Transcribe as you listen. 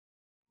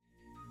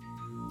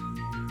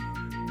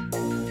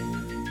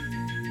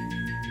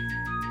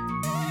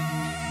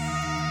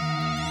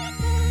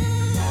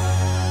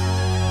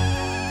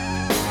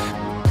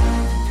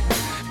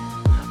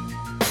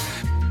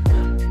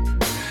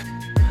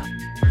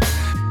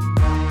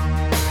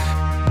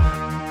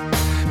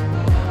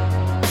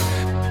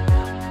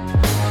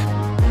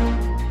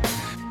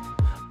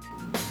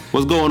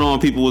What's going on,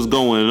 people? What's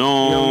going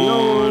on?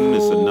 Yo.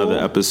 It's another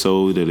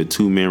episode of the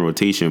Two Man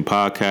Rotation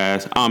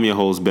Podcast. I'm your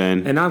host,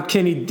 Ben. And I'm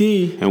Kenny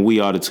D. And we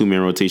are the Two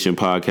Man Rotation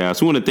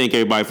Podcast. We want to thank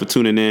everybody for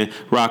tuning in,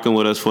 rocking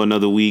with us for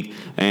another week.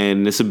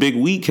 And it's a big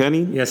week,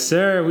 Kenny. Yes,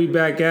 sir. We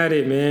back at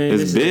it, man.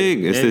 It's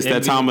big. It's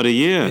that time of the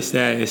year.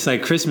 It's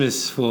like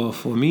Christmas for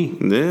me.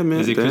 Yeah,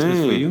 man. Is it Christmas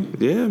for you?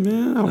 Yeah,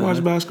 man. I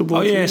watch basketball.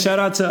 Oh, yeah. too. Shout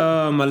out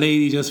to my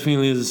lady,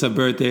 Josephine Lee. It's her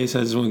birthday, so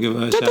I just want to give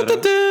her a shout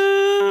out.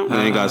 We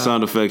ain't got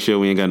sound effects yet.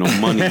 We ain't got no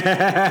money.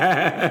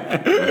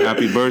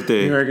 Happy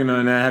birthday. You're working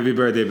on that. Happy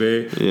birthday,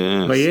 babe.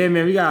 Yeah. But yeah,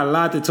 man, we got a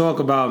lot to talk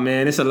about,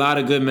 man. It's a lot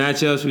of good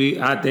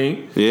matchups, I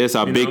think. Yeah, it's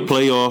our big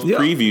playoff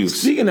previews.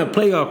 Speaking of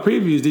playoff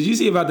previews, did you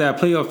see about that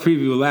playoff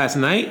preview last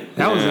night?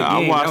 That was a game.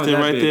 I watched it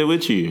right there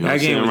with you. That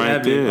game was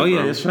right there. Oh,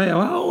 yeah, that's right.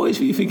 Well, I always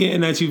be forgetting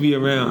that you be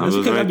around. That's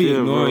because I be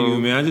ignoring you,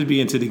 man. I just be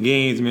into the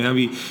games, man. I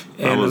be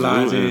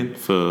analyzing.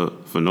 For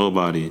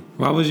nobody.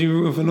 Why was you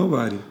rooting for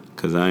nobody?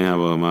 Because I ain't have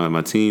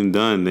my team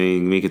done. They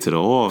ain't make it to the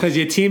off. Because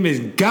your team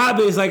is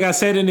garbage, like I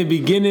said in the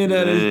beginning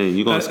of our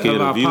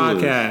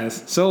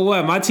podcast. So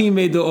what? My team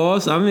made the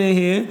offs. I'm in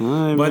here.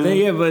 Right,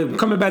 but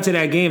coming back to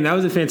that game, that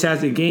was a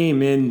fantastic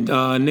game. And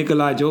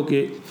Nikola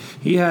Jokic,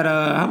 he had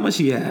how much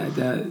he had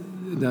the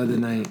other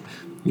night,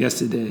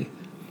 yesterday?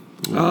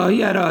 He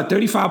had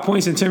 35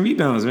 points and 10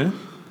 rebounds, man.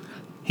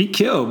 He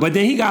killed. But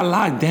then he got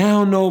locked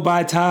down, though,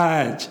 by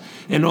Taj.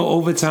 In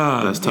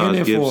overtime. That's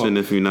Taj Gibson,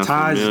 if you're not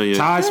familiar.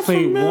 Taj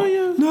played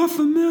one. Not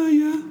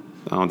familiar.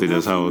 I don't think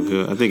that's how it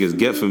goes. I think it's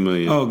get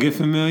familiar. Oh, get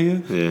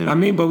familiar? Yeah. I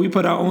mean, but we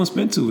put our own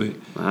spin to it.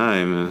 All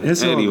right, man.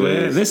 It's all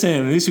good.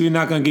 Listen, at least we're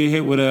not going to get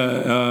hit with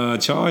a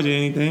charge or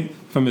anything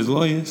from his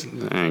lawyers.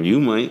 And you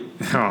might.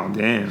 Oh,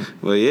 damn.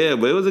 But yeah,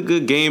 but it was a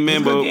good game,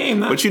 man.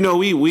 But you know,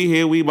 we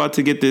here. We about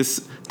to get the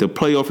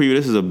playoff preview.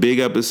 This is a big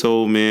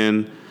episode,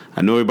 man.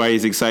 I know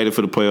everybody's excited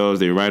for the playoffs.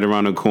 They're right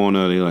around the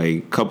corner. They're like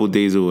a couple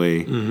days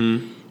away.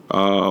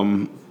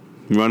 Mm-hmm.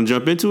 You want to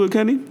jump into it,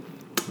 Kenny?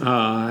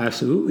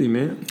 Absolutely,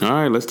 man. All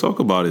right, let's talk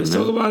about it, Let's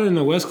talk about it in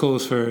the West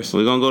Coast first.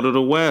 We're going to go to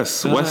the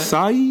West. West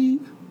Side?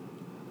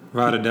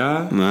 Ride or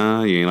die?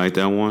 Nah, you ain't like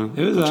that one?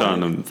 It was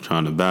I'm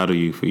trying to battle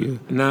you for you.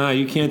 Nah,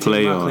 you can't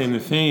take my claim to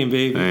fame,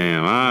 baby.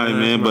 Damn, all right,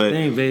 man.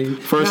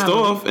 But first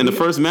off, in the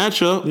first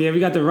matchup. Yeah,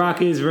 we got the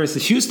Rockets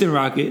versus Houston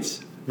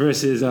Rockets.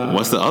 Versus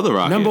what's the other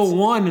Rockets? Number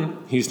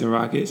one Houston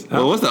Rockets.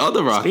 Well, what's the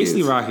other Rockets?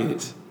 Spacely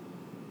Rockets.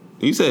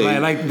 You said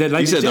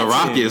you said the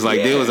Rockets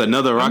like there was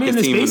another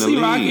Rockets team in the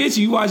league. Rockets.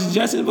 You watched the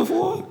Jets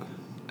before?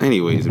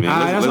 Anyways, man.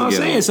 That's what I'm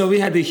saying. So we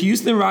had the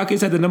Houston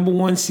Rockets at the number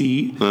 1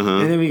 seed,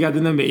 and then we got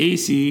the number 8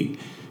 seed,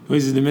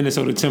 which is the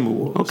Minnesota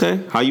Timberwolves. Okay,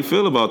 how you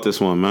feel about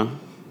this one, man?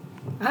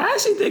 I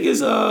actually think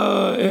it's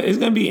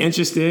gonna be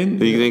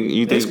interesting. You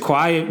think it's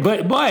quiet,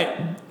 but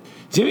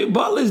Jimmy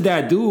Butler's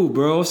that dude,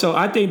 bro. So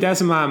I think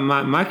that's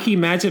my key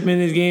matchup in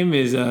this game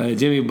is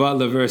Jimmy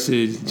Butler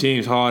versus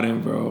James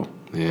Harden, bro.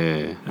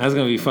 Yeah. That's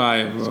going to be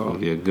fire, bro. It's going to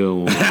be a good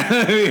one.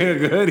 It's be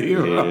a good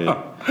hero.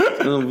 Yeah.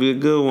 It's going to be a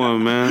good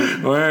one,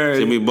 man. Word.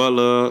 Jimmy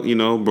Butler,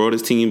 brought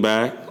his team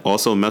back.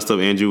 Also messed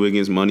up Andrew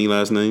Wiggins' money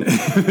last night.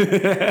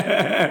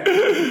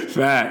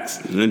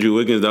 Facts. Andrew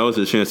Wiggins, that was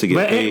his chance to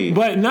get paid.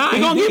 But nah, he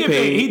did get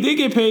paid. He did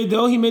get paid,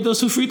 though. He made those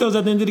 2 free throws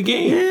at the end of the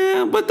game.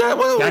 Yeah, but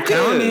that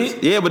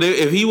counted. Yeah, but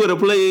if he would have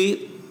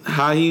played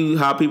how he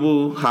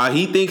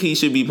think he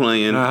should be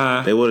playing,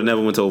 they would have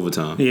never went to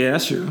overtime. Yeah,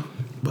 that's true.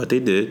 But they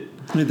did.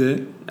 He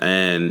did.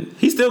 And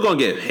he's still gonna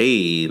get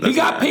paid. He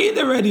got paid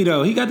already,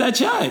 though. He got that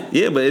shot.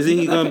 Yeah, but isn't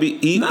he gonna be?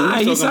 He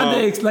signed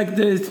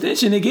the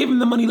extension. They gave him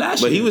the money last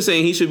year. But he was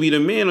saying he should be the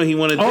man, or he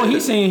wanted. Oh,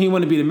 he's saying he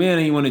wanted to be the man,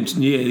 and he wanted to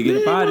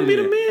get up out of there.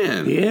 Be the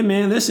man. Yeah,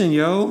 man. Listen,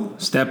 yo,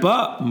 step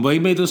up. But he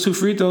made those 2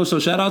 free throws, so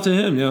shout out to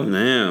him, yo.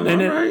 Damn.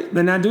 And all right.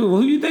 Then I do.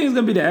 Who do you think is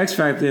gonna be the X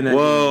factor in that?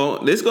 Well,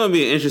 this is gonna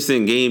be an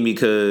interesting game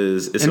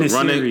because it's a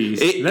running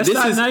series. Let's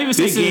not even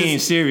say game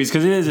series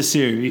because it is a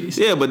series.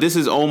 Yeah, but this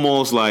is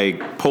almost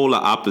like polar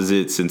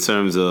opposites in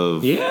terms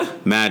of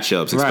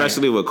matchups,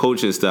 especially with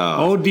coaching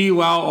style. OD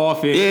wild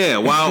offense. Yeah,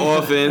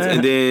 wild offense,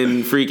 and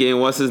then freaking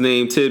what's his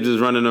name? Tibbs is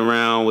running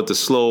around with the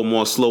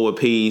slower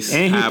pace.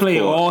 And he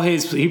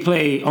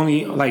played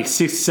only like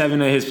 6-7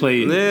 of his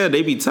plays. Yeah,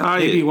 they be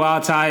tired. They be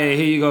wild tired.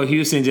 Here you go,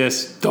 Houston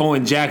just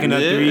jacking up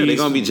threes. Yeah, they're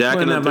gonna be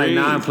jacking up like threes.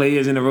 9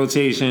 players in the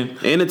rotation.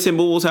 And the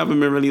Timberwolves haven't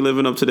been really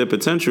living up to their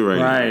potential right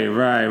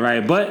now.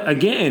 Right. But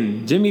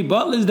again, Jimmy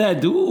Butler's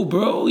that dude,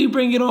 bro. He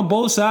bring it on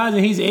both sides,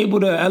 and he's able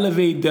to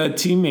elevate the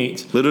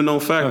teammates. Little known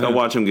fact, I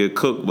watched him get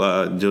cooked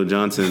by Joe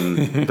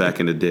Johnson back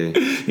in the day.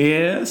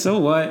 Yeah, so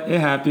what?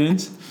 It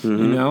happens.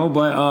 Mm-hmm.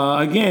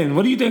 But again,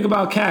 what do you think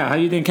about Cat? How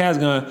do you think Cat's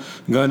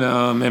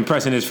gonna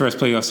impress in his first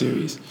playoff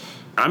series?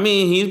 I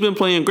mean, he's been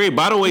playing great.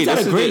 By the way,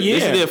 this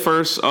is their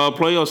first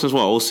playoff since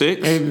what,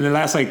 06? In the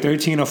last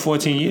 13 or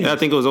 14 years. Yeah, I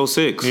think it was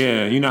 06.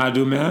 Yeah, you know how to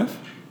do math?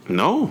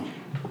 No.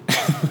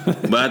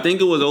 But I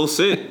think it was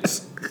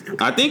 06.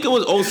 I think it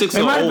was 06 or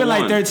 01. It might have been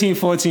like 13,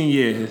 14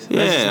 years.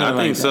 Yeah, I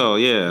think so,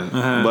 yeah.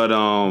 Uh-huh. But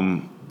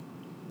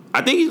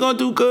I think he's going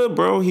to do good,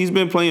 bro. He's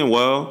been playing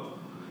well.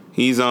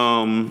 He's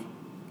been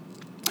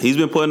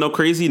putting up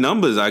crazy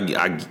numbers.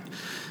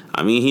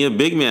 I mean, he a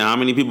big man. How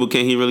many people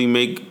can he really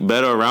make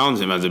better around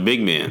him as a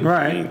big man?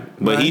 Right.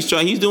 But he's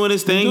doing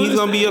his thing. He's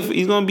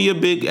gonna be a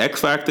big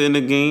X factor in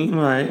the game.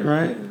 Right.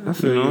 I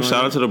feel you.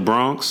 Shout out to the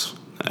Bronx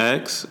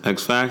X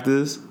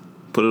Factors.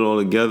 Put it all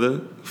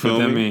together. Feel what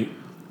that me? mean?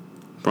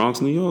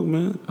 Bronx, New York,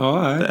 man. All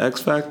right. The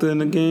X Factor in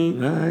the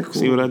game. All right, cool.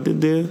 See what I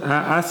did there?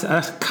 I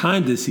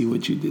kind of see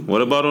what you did.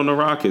 What about on the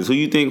Rockets? Who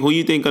you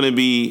think gonna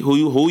be?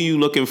 Who you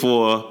looking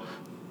for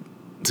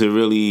to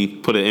really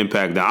put an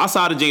impact down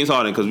outside of James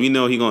Harden? Because we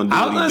know he gonna do.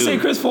 I was gonna say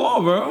Chris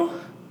Paul, bro.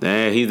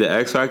 Damn, he's the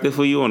X factor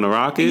for you on the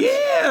Rockets.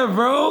 Yeah,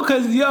 bro.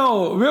 Because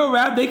real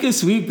rap, they could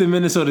sweep the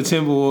Minnesota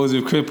Timberwolves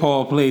if Chris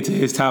Paul played to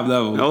his top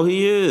level. Oh,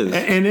 he is.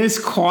 And it's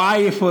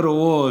quiet for the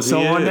Wolves.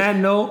 So on that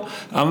note,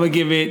 I'm gonna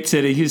give it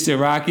to the Houston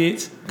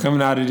Rockets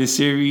coming out of this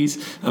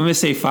series. I'm gonna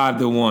say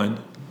 5-1.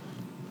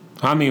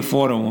 I mean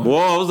 4-1. Whoa,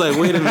 I was like,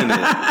 wait a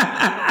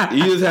minute.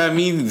 You just had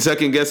me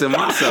second guessing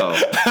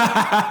myself.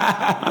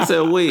 I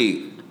said,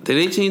 wait, did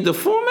they change the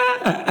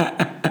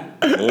format?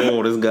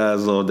 Oh, this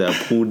guy's on that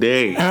pool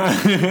day.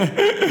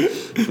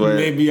 But,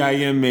 maybe I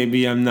am,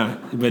 maybe I'm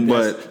not. But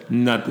that's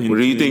nothing what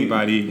do you think,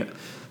 anybody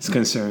is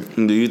concerned.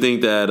 Do you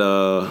think that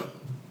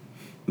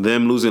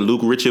them losing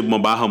Luke Richard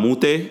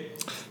Mabahamute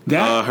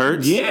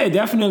hurts? Yeah, it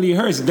definitely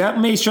hurts. That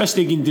may stretch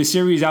the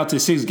series out to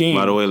 6 games.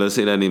 By the way, let's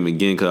say that name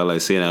again because I like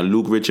saying that.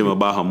 Luke Richard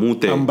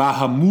Mabahamute.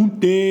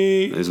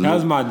 That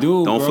was my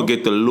dude. Don't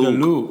forget the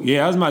Luke.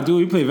 Yeah, that was my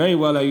dude. He played very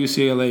well at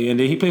UCLA, and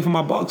then he played for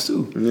my Bucks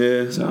too.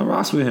 Yeah. So I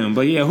rocks with him.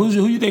 But yeah, who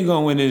you think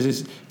gonna win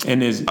this?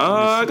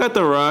 I got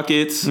the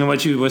Rockets. And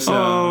what you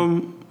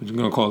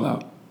gonna call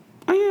out?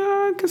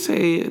 I could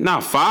say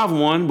not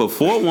 5-1, but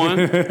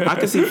 4-1. I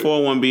could see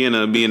 4-1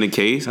 being the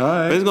case. All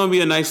right. It's gonna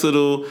be a nice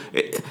little.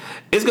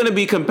 It's gonna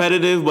be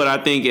competitive, but I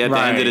think at the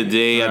end of the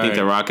day, I think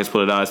the Rockets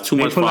pull it out. It's too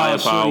much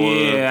firepower.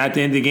 Yeah, at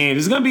the end of the game,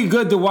 it's gonna be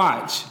good to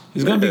watch.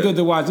 It's gonna be good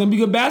to watch. It's gonna be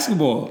good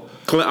basketball.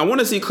 I want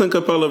to see Clint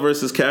Capella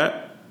versus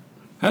Cat.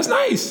 That's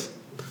nice.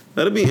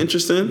 That'll be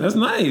interesting. That's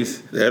nice.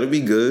 That'll be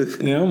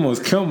good. Yeah, I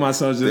almost killed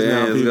myself just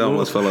now. This guy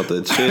almost fell out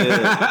the chair. This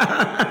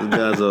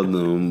guy's on the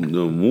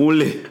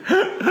mule.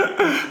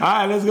 All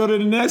right, let's go to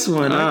the next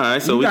one. All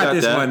right, so we got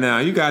this that. one now.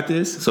 You got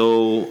this.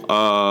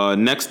 So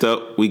next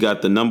up, we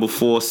got the number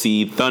 4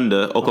 seed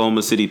Thunder,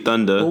 Oklahoma City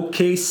Thunder,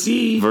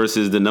 OKC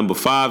versus the number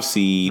 5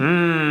 seed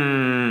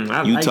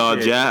Utah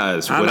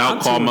Jazz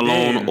without Karl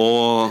Malone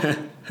or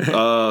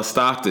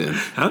Stockton.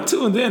 I'm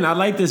tuned in. I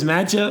like this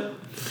matchup,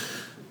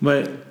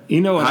 but. You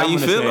know what How you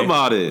feel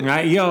about it?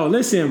 Right, yo,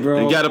 listen,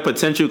 bro. You got a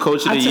potential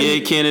Coach of the Year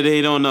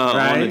candidate on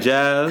the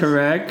Jazz.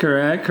 Correct.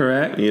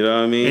 You know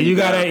what I mean? And you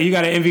got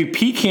an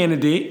MVP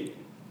candidate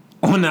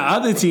on the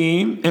other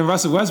team, and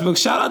Russell Westbrook.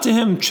 Shout out to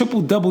him,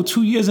 triple-double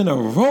 2 years in a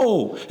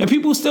row, and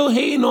people still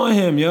hating on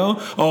him, yo.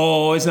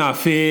 Oh, it's not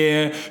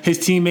fair. His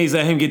teammates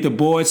let him get the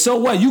board. So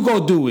what? You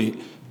go do it.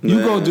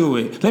 Go do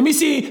it. Let me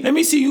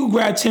see you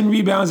grab 10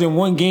 rebounds in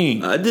one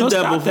game. I did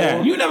that before.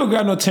 That. You never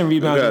grabbed no 10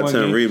 rebounds in one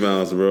game. 10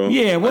 rebounds, bro.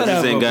 Yeah,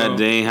 whatever.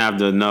 They ain't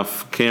have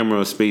enough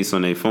camera space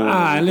on their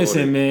phone.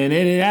 Listen, man.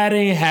 That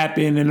ain't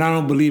happened, and I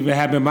don't believe it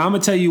happened. But I'm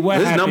going to tell you what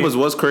happened. His numbers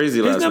was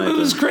crazy last night. His numbers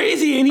was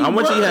crazy. And how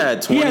much he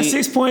had? 20? He had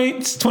 6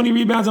 points, 20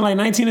 rebounds, and like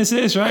 19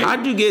 assists, right?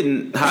 How'd you get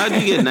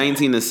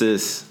 19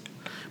 assists?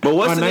 But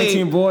what's the 19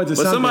 name? boards or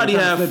something. Somebody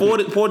had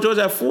 40. Paul George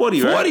had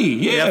 40, right? 40,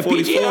 yeah. He had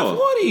 44. PG had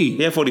 40.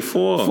 He had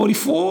 44.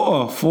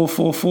 44.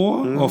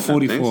 444 or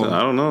 44?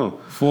 I don't know.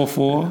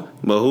 4-4.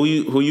 But who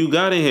you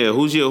got in here?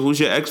 Who's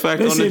your X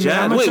factor on the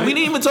Jazz? Wait, we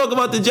didn't even talk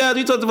about the Jazz.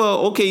 We talked about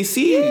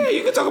OKC. Yeah,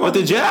 you can talk about. But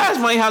the Jazz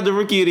might have the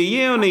Rookie of the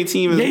Year on their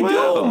team as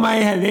well.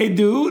 They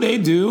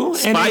do.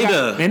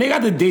 Spider.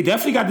 They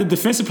definitely got the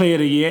Defensive Player of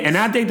the Year, and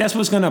I think that's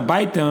what's gonna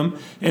bite them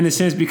in a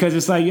sense because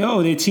it's like,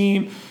 yo, their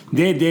team,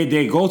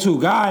 their go-to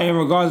guy in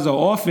regards to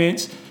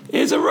offense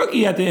is a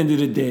rookie at the end of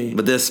the day.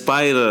 But they're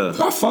Spider.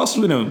 I fuss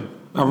with him.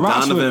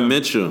 Donovan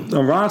Mitchell.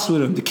 I rocks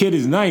with him. The kid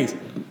is nice.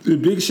 A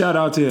big shout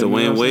out to him.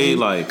 Dwayne Wade,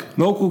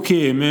 local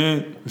kid,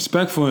 man.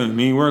 Respect for him.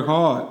 He work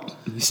hard.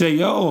 He say,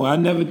 yo, I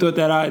never thought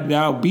that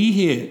I'll be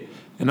here.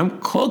 And I'm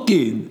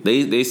cooking.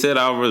 They said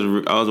I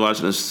was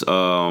watching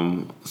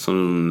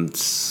some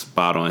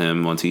spot on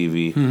him on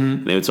TV.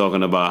 Mm-hmm. They were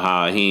talking about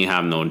how he ain't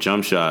have no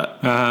jump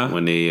shot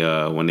when they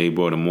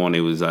brought him on. I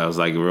was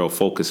like a real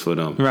focus for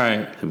them.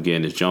 Right, him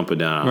getting his jumper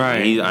down.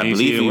 Right, I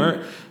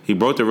believe he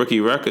broke the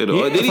rookie record.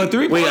 Yeah, did he? For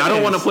 3 pointers. Wait, I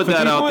don't want to put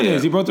that out there.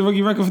 He broke the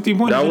rookie record for 3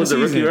 pointers. That was the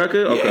rookie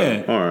record?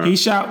 Okay. Yeah. All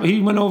right.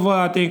 He went over,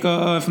 I think,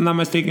 if I'm not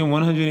mistaken,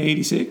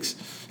 186.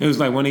 It was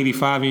like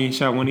 185. He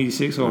shot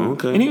 186.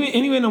 Okay. And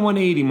he went the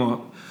 180 mark.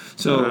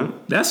 So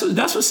that's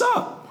what's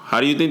up. How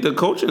do you think the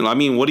coaching? I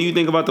mean, what do you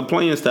think about the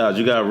playing styles?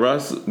 You got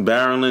Russ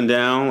barreling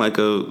down like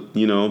a,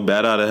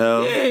 bat out of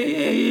hell.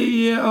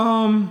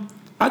 Yeah.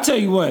 I tell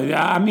you what.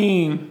 I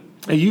mean,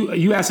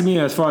 you asking me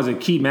as far as a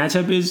key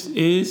matchup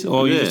is,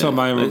 or you just talking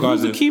about in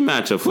regards to the key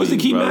matchup? Who's the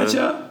key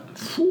matchup?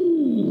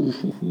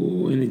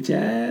 In the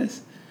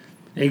Jazz,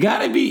 it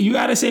gotta be. You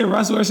gotta say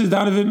Russ versus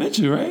Donovan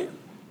Mitchell, right?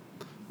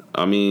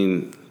 I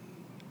mean,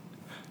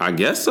 I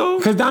guess so.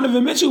 Because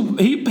Donovan Mitchell,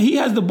 he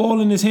has the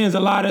ball in his hands a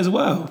lot as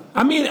well.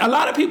 I mean, a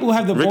lot of people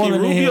have the ball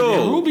in their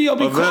hands. Rubio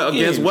be cooking.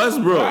 Against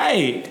Westbrook.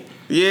 Right.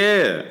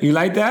 Yeah. You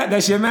like that?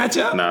 That's your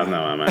matchup? No, it's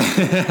not my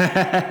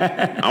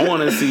matchup. I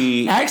want to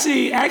see.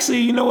 Actually,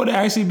 you know what would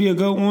actually be a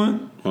good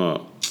one?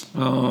 What?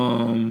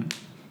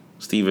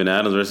 Steven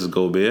Adams versus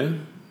Gobert.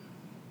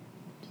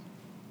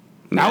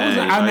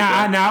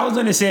 I was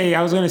gonna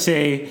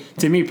say,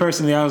 to me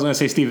personally, I was gonna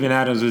say Steven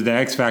Adams was the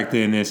X factor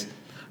in this.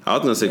 I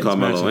was gonna say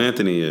Carmelo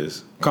Anthony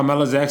is.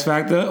 Carmelo's the X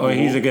factor, or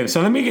he's a good.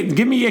 So let me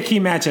give me your key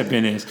matchup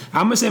in this.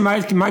 I'm gonna say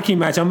my key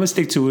match. I'm gonna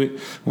stick to it.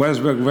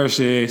 Westbrook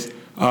versus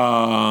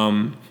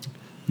Donnie,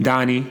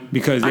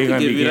 because they're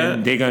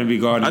gonna be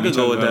guarding. I could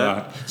go with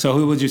that. So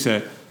who would you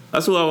say?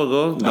 That's who I would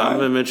go.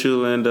 Donovan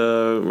Mitchell and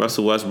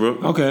Russell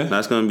Westbrook. Okay,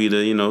 that's gonna be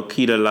the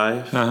key to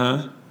life. You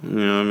know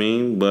what I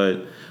mean?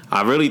 But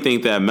I really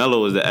think that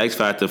Melo is the X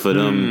factor for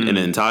them in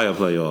the entire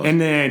playoffs. In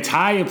the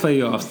entire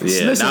playoffs.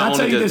 Yeah, listen, I'll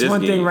tell you this one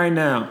thing right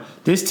now.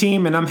 This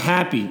team, and I'm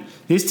happy,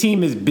 this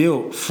team is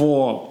built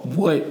for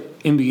what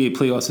NBA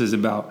playoffs is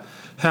about.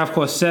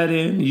 Half-court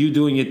setting, you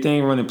doing your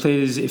thing, running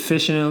plays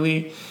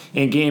efficiently,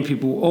 and getting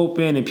people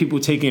open and people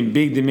taking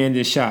big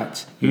demanding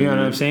shots. You know what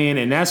I'm saying?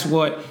 And that's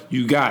what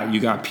you got. You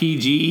got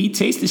PG. He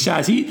takes the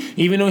shots.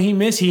 Even though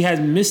he has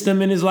missed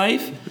them in his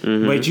life,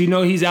 but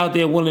he's out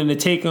there willing to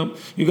take them.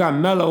 You got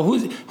Melo,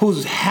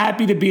 who's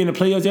happy to be in the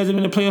playoffs. He hasn't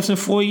been in the playoffs in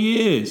 4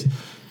 years.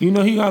 You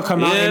know he gonna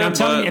come out,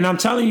 and I'm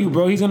telling you,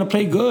 bro, he's gonna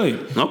play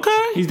good.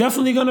 Okay, he's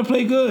definitely gonna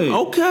play good.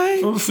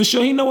 Okay, for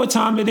sure. He know what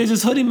time it is.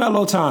 It's hoodie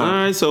Melo time. All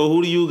right, so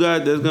who do you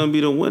got that's gonna be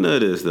the winner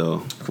of this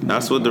though?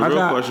 That's what the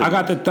real question. I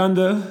got the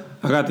Thunder.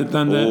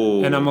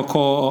 And I'm gonna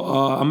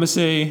call. I'm gonna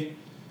say.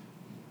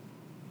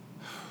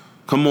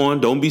 Come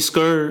on, don't be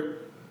scared.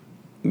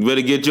 You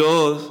better get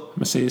yours. I'm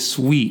gonna say a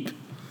sweep.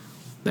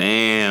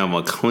 Damn,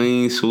 a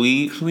clean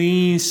sweep.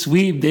 Clean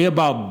sweep. They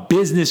about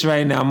business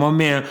right now. My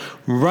man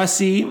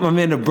Russie, my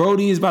man the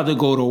Brody is about to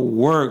go to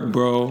work,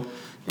 bro.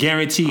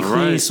 Guaranteed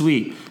clean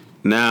sweep.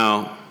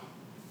 Now,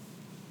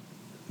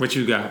 what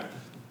you got?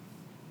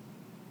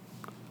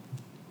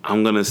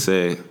 I'm gonna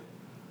say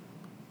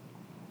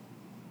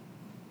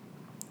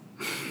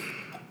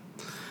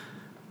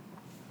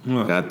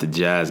got the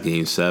Jazz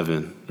game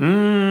 7.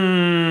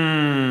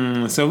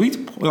 So we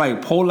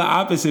like polar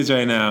opposites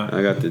right now.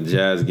 I got the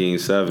Jazz game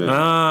 7.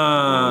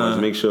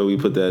 Let's make sure we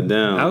put that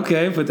down.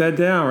 Okay, put that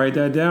down. Write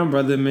that down,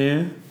 brother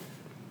man.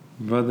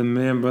 Brother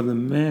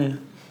man.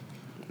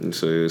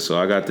 So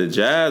I got the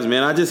Jazz,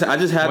 man. I just had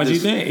what this. You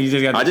think? You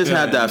just got I just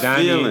had that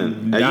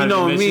feeling. And you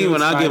know me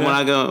when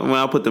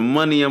I put the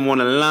money, I'm on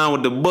the line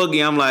with the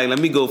bookie. I'm like, let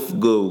me go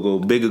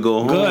big or go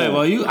home. Good.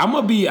 Well, I'm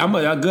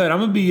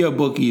gonna be your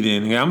bookie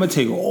then. I'm gonna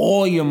take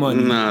all your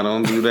money. Nah,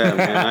 don't do that,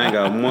 man. I ain't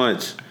got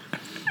much.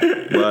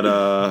 But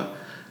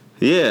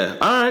yeah.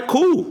 All right,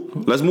 cool.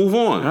 Let's move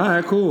on. All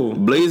right, cool.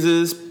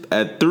 Blazers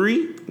at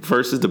 3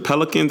 versus the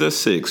Pelicans at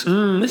 6.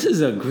 This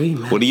is a great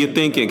match. What are you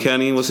thinking,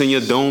 Kenny? What's in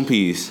your dome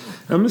piece?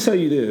 I'm going to tell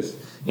you this.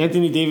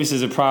 Anthony Davis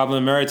is a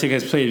problem. Meritic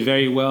has played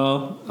very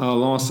well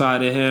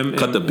alongside of him.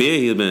 Cut the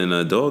beard, he's been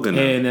a dog in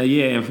and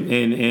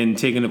and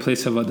taking the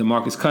place of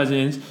DeMarcus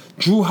Cousins.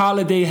 Jrue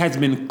Holiday has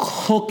been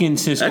cooking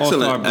since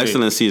All-Star break.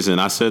 Excellent season.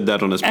 I said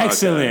that on this podcast.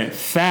 Excellent.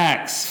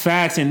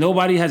 Facts. And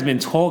nobody has been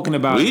talking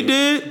about it. We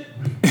did.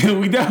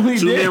 We definitely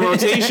did. 2-man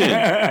rotation.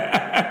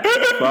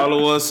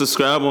 Follow us,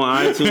 subscribe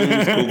on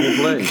iTunes, Google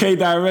Play.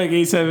 K-Direct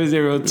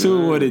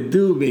 8702. What it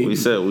do, baby? We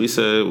said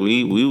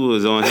we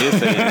was on here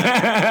saying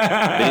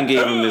that. Then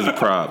gave him his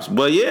props.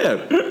 But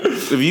yeah,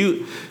 if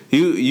you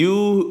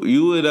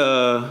would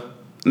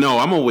no,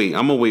 I'm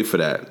gonna wait for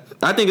that.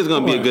 I think it's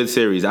gonna be a good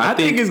series. I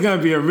think it's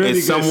gonna be a really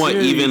good series. It's somewhat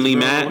evenly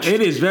matched.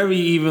 It is very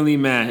evenly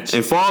matched.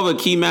 And for all the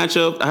key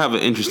matchup, I have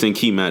an interesting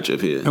key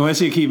matchup here. And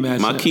what's your key matchup?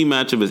 My key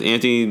matchup is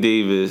Anthony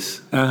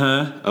Davis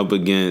up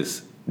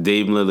against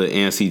Dame Lillard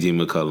and CJ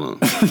McCollum.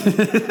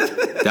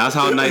 That's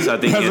how nice I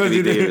think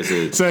Anthony Davis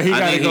is. So he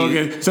got to go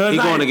against. So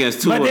he's going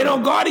against two. But they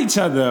don't guard each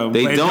other.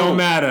 It don't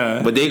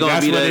matter. But they're gonna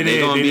be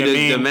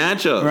the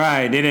matchup.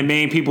 Right. They're the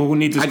main people who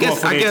need to score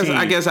for their team.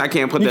 I guess I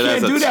can't put that as a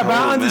You can't do that, but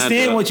I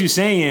understand what you're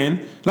saying.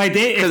 Like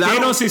if they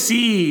don't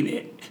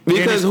succeed,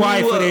 because who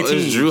quiet for their team.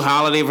 Is Jrue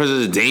Holiday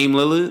versus Dame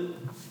Lillard?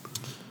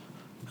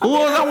 Who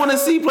else I want to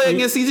see play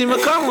against CJ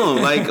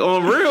McCollum? Like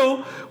on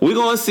real, we're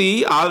gonna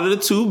see out of the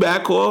two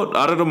backcourt,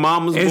 out of the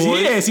mama's boys.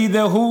 It's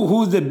either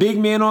who's the big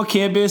man on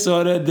campus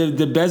or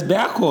the best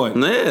backcourt.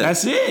 Yeah,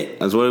 that's it.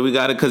 That's what we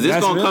got it because it's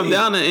gonna come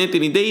down to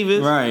Anthony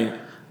Davis, right?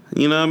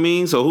 You know what I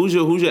mean? So who's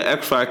your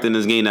X factor in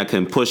this game that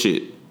can push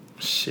it?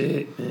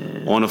 Shit,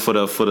 man. On for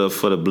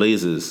the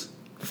Blazers.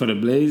 For the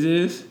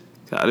Blazers,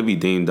 gotta be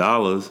Dame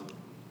Dollars.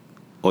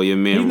 Or your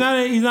man.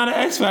 He's not an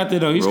X factor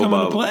though. He's coming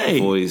to play.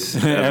 Voice.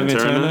 Evan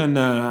Turner?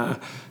 Nah.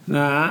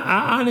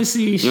 I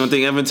honestly. You don't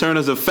think Evan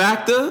Turner's a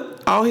factor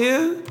out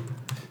here?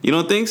 You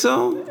don't think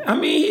so? I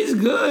mean, he's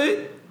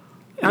good.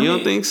 You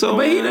don't think so?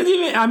 But he doesn't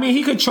even. I mean,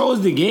 he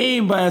controls the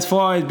game. But as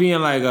far as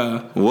being like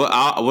a.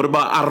 What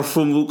about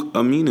Arfumuk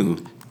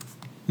Aminu?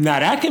 Now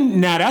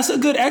that's a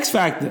good X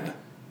factor.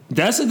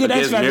 That's a good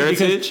X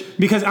factor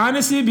because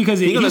honestly, because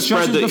he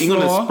stretches the floor. He's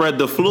gonna spread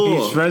the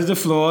floor. He spreads the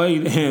floor.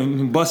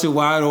 He busts it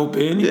wide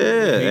open.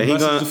 Yeah, he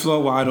busts the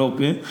floor wide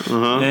open.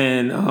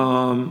 And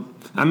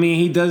I mean,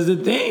 he does the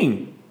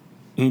thing.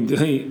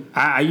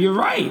 You're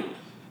right.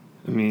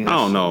 I mean, I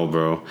don't know,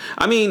 bro.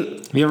 I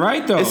mean, you're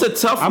right though. It's a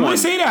tough one. I'm gonna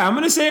say that. I'm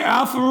gonna say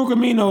Al-Farouq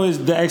Aminu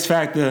is the X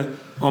factor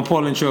on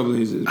Portland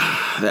Trailblazers.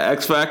 The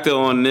X factor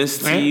on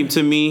this team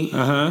to me,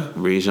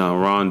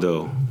 Rajon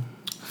Rondo.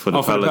 For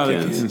the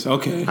Pelicans.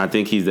 Okay. I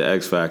think he's the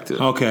X factor.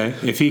 Okay.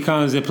 If he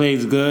comes and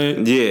plays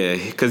good. Yeah,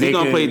 because he's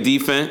going to play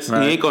defense.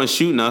 Right. He ain't going to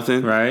shoot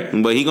nothing. Right.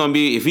 But he going to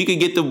be, if he could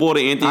get the ball to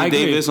Anthony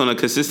Davis on a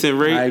consistent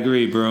rate. I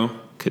agree, bro.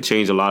 Could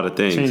change a lot of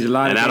things. And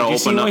that'll open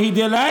see up. What he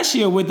did last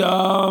year with,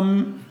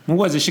 what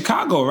was it,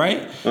 Chicago,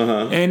 right?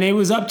 And they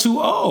was up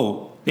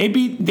 2-0. They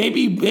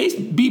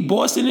beat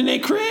Boston in their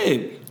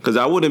crib. Because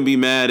I wouldn't be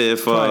mad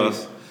if... you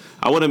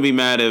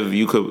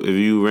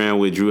ran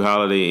with Drew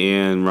Holiday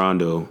and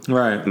Rondo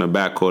in the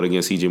backcourt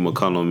against C.J.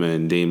 McCollum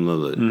and Dame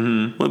Lillard.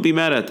 Wouldn't be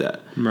mad at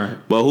that. Right.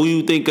 But who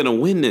you think gonna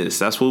win this?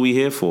 That's what we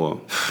here for.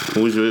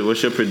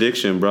 What's your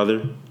prediction,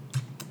 brother?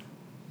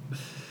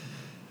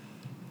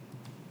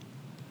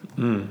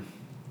 Come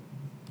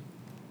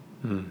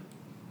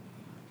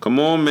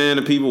on, man.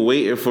 The people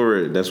waiting for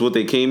it. That's what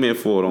they came here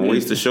for. Don't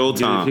waste the show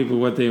time. Give the people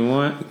what they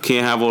want.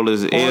 Can't have all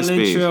this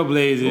airspace.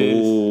 Trailblazers.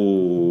 Ooh.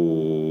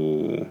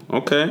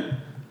 Okay.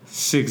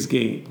 6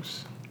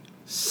 games.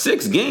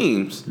 6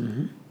 games?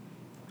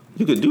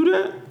 You could do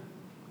that?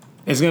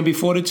 It's going to be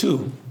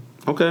 4-2.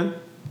 Okay.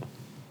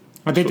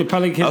 I think the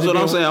Pelicans... That's what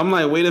I'm saying. I'm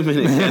like, wait a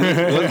minute.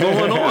 What's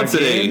going on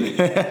today?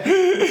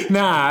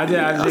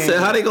 I said,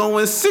 how they going to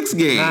win 6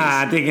 games?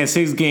 I think in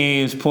 6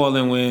 games,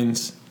 Portland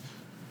wins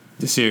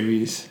the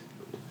series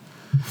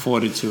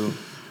 4-2.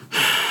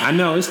 I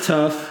know, it's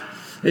tough.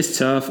 It's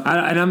tough.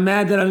 And I'm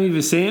mad that I'm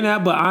even saying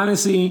that, but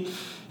honestly...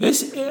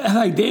 It's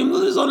like Dame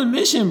Lillard's on a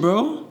mission,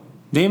 bro.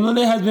 Dame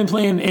Lillard has been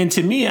playing, and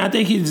to me, I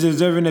think he's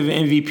deserving of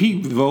an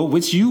MVP vote,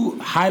 which you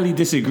highly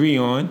disagree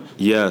on.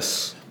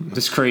 Yes.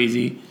 It's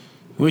crazy.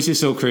 Which is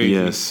so crazy.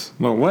 Yes.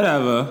 But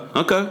whatever.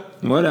 Okay.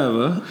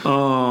 Whatever.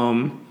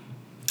 I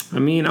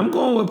mean, I'm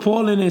going with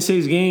Portland in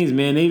 6 games,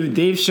 man.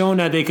 They've shown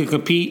that they can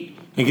compete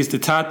against the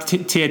top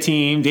tier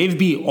team. They've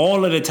beat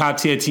all of the top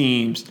tier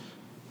teams.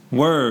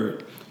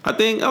 Word. I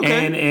think,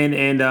 okay.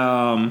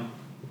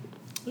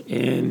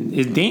 And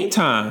it's Dame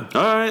time.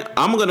 All right.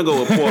 I'm going to go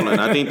with Portland.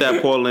 I think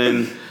that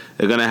Portland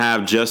are going to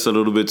have just a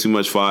little bit too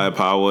much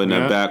firepower in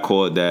their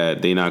backcourt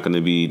that they're not going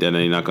to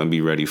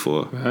be ready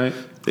for. Right.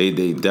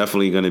 They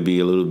definitely going to be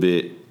a little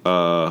bit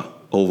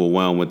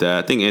overwhelmed with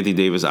that. I think Anthony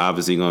Davis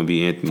obviously going to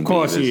be Anthony Davis. Of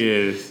course he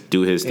is.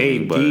 Do his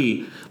thing. But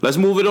let's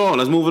move it on.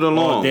 Let's move it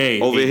along.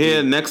 Over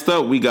here, next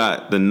up, we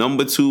got the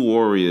number 2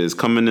 Warriors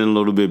coming in a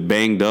little bit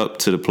banged up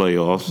to the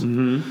playoffs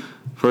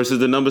versus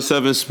the number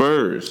 7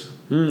 Spurs.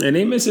 And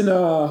they missing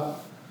my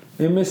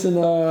a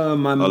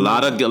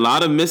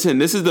lot of missing.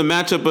 This is the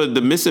matchup of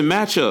the missing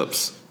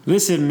matchups.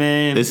 Listen,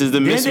 man. This is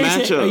the missed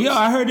matchups.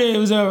 I heard there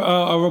was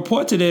a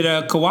report today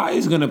that Kawhi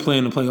is going to play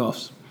in the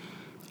playoffs.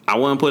 I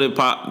wouldn't put it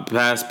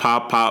past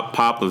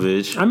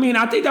Popovich. I mean,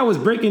 I think that was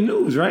breaking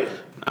news, right?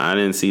 I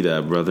didn't see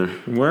that, brother.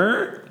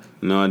 Word?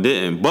 No, I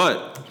didn't.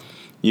 But,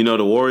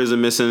 the Warriors are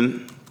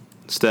missing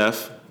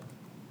Steph.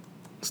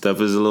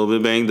 Steph is a little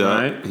bit banged up.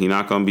 Right. He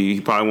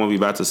probably won't be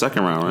back to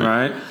second round,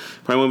 right? Right.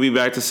 Probably won't be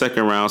back to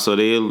second round, so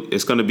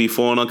it's going to be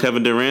falling on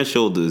Kevin Durant's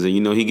shoulders. And,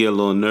 he get a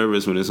little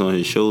nervous when it's on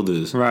his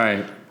shoulders.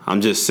 Right.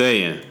 I'm just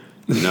saying.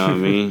 You know what I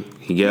mean?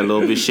 He get a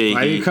little bit shaky.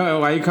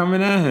 Why you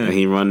coming at him? And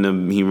he run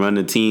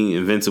the team,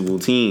 invincible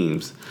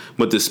teams.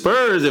 But the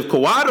Spurs, if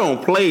Kawhi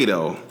don't play,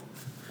 though,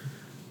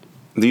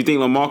 do you think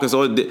LaMarcus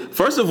Aldridge...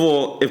 First of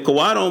all, if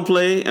Kawhi don't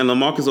play and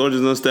LaMarcus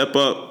Aldridge doesn't step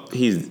up,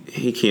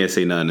 he can't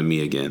say nothing to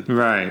me again.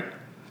 Right.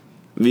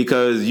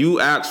 Because you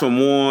asked for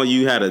more,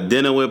 you had a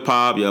dinner with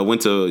Pop, y'all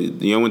went to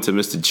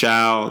Mr.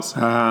 Child's,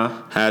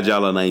 had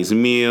y'all a nice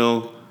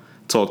meal,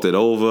 talked it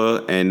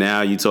over, and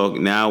now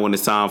when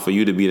it's time for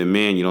you to be the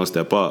man, you don't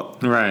step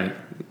up. Right.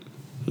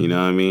 You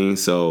know what I mean?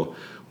 So,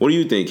 what do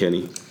you think,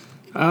 Kenny?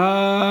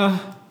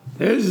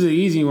 This is an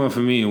easy one for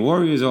me.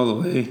 Warriors all the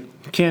way.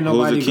 Can't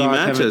nobody Who's the key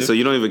matchup? So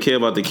you don't even care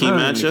about the key matchup?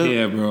 I don't even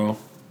care, bro.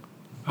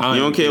 You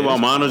don't care about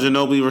Manu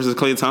Ginobili versus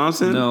Klay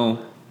Thompson?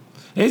 No.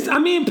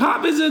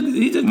 Pop is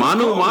he's a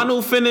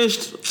Manu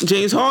finished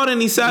James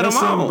Harden. He sat him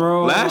out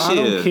last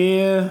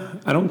year.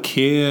 I don't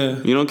care.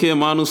 You don't care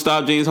Manu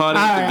stopped James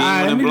Harden at the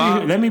game-winning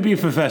block? Let me be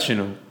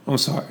professional. I'm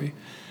sorry.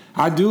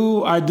 I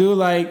do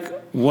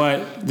like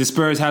what the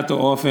Spurs have to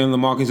offer in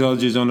LaMarcus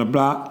Aldridge on the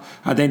block.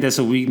 I think that's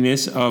a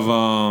weakness of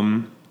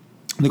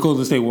the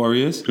Golden State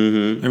Warriors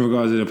in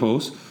regards to the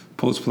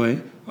post play.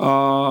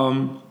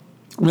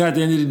 But at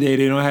the end of the day,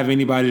 they don't have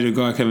anybody to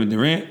guard Kevin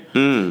Durant.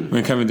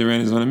 When Kevin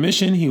Durant is on a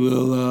mission, he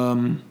will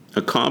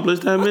accomplish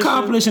that mission.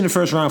 Accomplish in the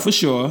first round for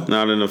sure.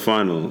 Not in the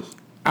finals.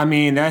 I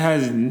mean,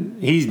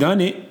 he's done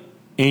it,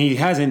 and he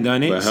hasn't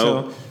done it. But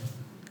help. So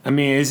I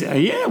mean,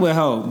 it will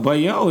help. But,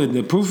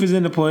 the proof is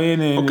in the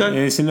pudding, and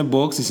it's in the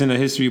books. It's in the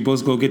history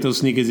books. Go get those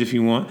sneakers if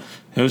you want.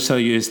 He'll tell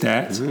you his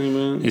stats.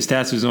 His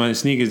stats was on the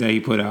sneakers that he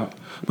put out.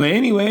 But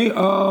anyway,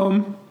 I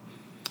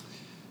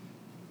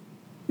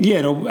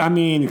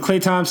mean,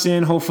 Klay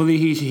Thompson, hopefully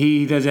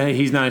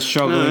he's not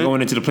struggling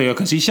going into the playoff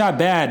because he shot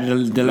bad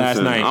the last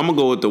night. I'm going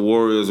to go with the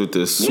Warriors with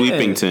the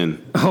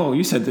sweepington. Oh,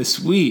 you said the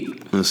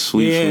sweep. The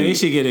sweep. Yeah, they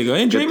should get it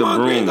going. And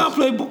Draymond Green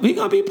he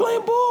going to be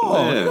playing ball.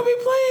 Yeah. He going to be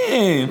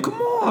playing. Come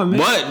on, man.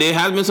 But there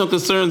has been some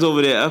concerns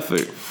over their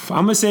effort.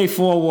 I'm going to say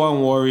 4-1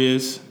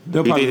 Warriors.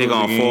 You think they're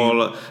going to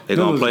fall? They're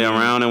going to play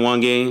around in one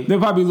game? They'll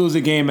probably lose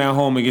a game at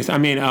home against. I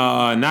mean,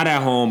 not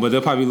at home, but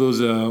they'll probably lose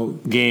a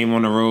game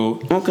on the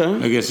road.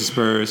 Okay. Against the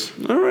Spurs.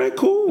 All right,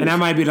 cool. And that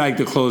might be like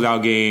the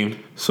closeout game.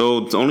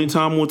 So only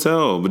time will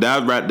tell. But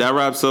that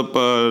wraps up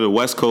the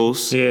West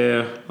Coast.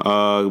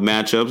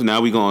 Matchups.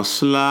 Now we're gonna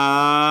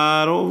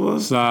slide over.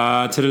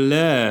 Slide to the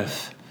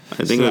left.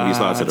 I think it'll be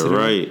slide to the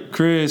right.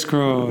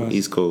 Crisscross.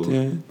 East Coast.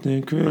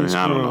 Then crisscross.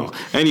 I don't know.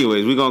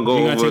 Anyways, we're going to go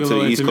over to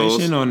the East Coast.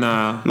 Or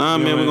nah? Nah,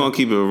 man, we're going to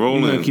keep it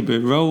rolling. We're going to keep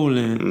it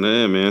rolling.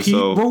 Yeah, man. Keep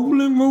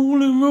rolling.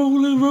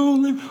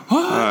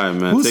 All right,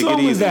 man. Whose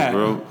song was that,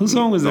 bro? Whose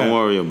song was that? Don't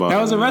worry about it.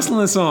 That was a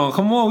wrestling song.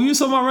 Come on. We was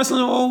talking about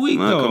wrestling all week,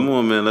 though. Come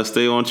on, man. Let's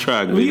stay on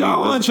track. We are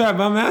on track,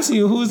 but I'm asking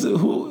you,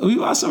 who we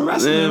watched some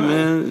wrestling, yeah,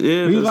 man.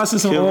 Yeah, we watched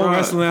some old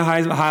wrestling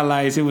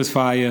highlights. It was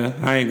fire.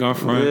 I ain't going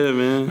front. Yeah,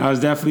 man. I was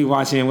definitely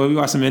watching. We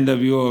watched some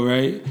NWO,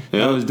 right?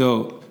 Yeah. That was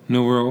dope.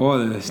 New World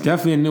Order. It's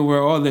definitely a New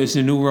World Order. It's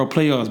the New World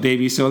Playoffs,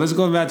 baby. So let's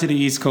go back to the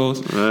East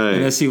Coast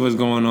and let's see what's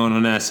going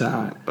on that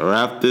side.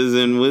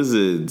 Raptors and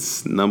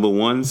Wizards. Number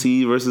 1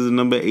 seed versus the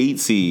number 8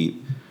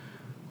 seed.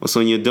 What's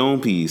on your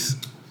dome piece?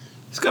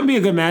 It's going to be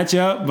a good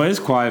matchup, but it's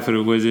quiet for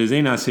the Wizards.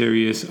 They not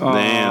serious.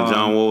 Damn,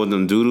 John Wall with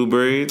them doodoo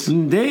braids.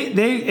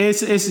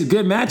 It's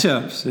good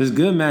matchups. It's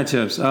good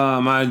matchups.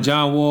 My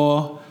John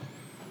Wall...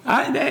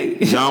 John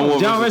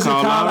versus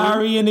Kyle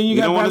Lowry, and then you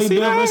got Bradley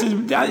Beal versus.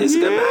 It's a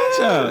good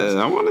matchup.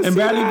 I want to see and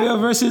Bradley that. Beal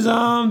versus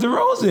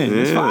DeRozan. Yeah.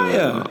 It's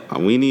fire.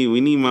 We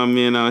need my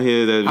men out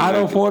here that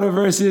Otto Porter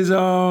versus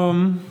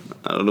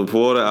Otto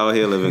Porter out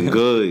here living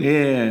good.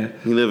 Yeah,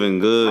 he living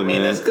good. I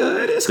mean, man. It's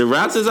good. The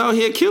Raptors out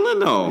here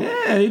killing though.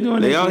 Yeah,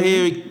 they out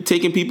here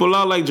taking people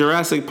out like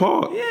Jurassic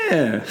Park.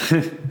 Yeah,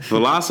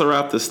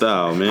 Velociraptor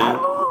style, man.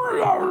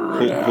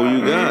 Who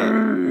you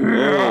got?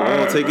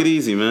 Oh, take it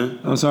easy, man.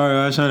 I'm sorry,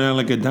 I was trying to act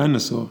like a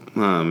dinosaur.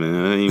 Nah,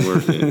 man, that ain't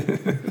worth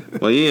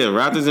it. Well, yeah,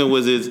 Raptors and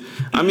Wizards.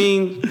 I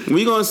mean,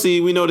 we gonna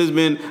see. We know there's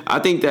been. I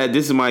think that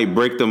this might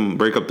break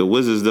up the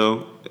Wizards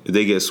though if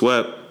they get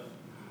swept.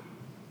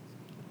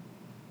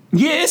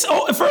 Yeah,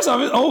 first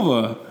off, it's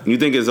over. You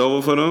think it's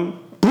over for them?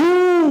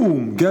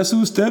 Boom! Guess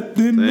who stepped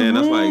in the room?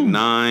 That's like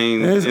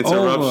 9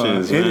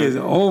 interruptions. It is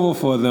over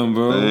for them,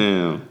 bro.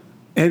 Damn.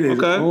 It is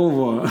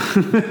over.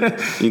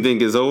 You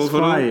think it's over for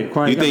them?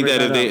 Quiet, you think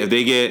that if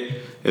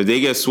they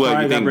get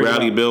swept, you think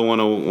Bradley Beal want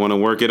to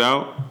work it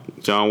out?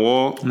 John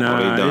Wall?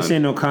 Nah, this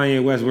ain't no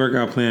Kanye West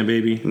workout plan,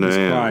 baby. It's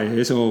quiet.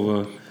 It's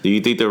over. Do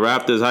you think the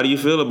Raptors? How do you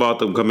feel about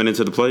them coming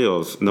into the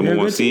playoffs? Number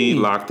 1 seed,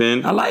 locked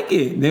in. I like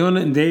it.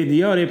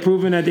 They're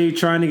proving that they're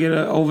trying to get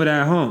over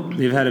that hump.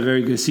 They've had a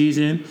very good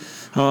season.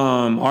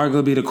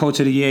 Arguably the coach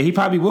of the year. He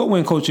probably will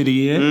win coach of the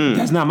year.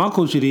 That's not my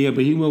coach of the year,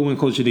 but he will win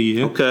coach of the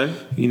year. Okay.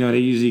 You know, they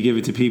usually give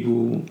it to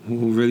people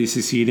who really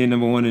succeed. They're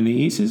number 1 in the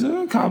East. It's an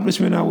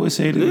accomplishment, I would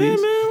say. Yeah, man.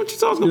 What you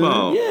talking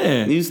about?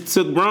 Yeah. He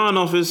took Bron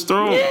off his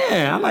throne.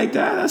 Yeah, I like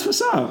that. That's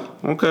what's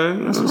up. Okay,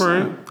 that's all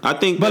right. I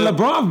think. But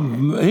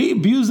LeBron, he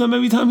abused them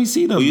every time he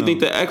see them. Who you think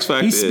the X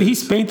factor is? He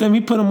spanked them.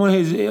 He put them on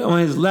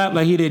his lap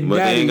like he did. But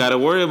they ain't got to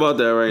worry about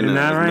that right now.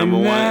 Not right number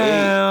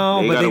now.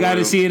 1, 8. But they got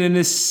to see it in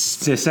the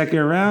second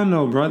round,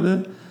 though,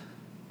 brother.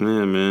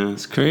 Yeah, man.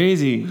 It's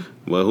crazy.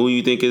 Well, who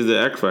you think is the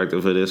X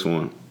factor for this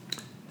one?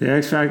 The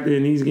X factor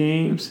in these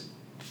games?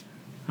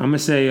 I'm going to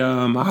say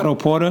Otto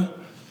Porter.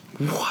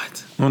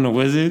 What? On the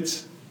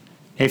Wizards.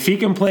 If he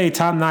can play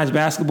top-notch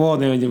basketball,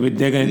 then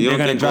they're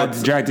gonna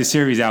drag the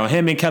series out.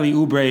 Him and Kelly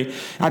Oubre.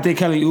 I think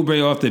Kelly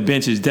Oubre off the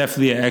bench is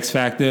definitely an X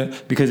factor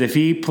because if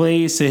he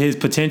plays to his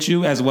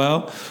potential as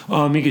well,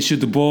 he can shoot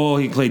the ball,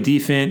 he can play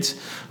defense,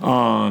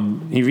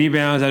 he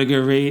rebounds at a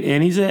good rate,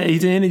 and he's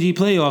an energy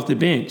player off the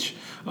bench.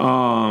 The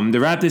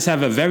Raptors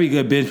have a very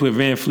good bench with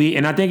Van Fleet,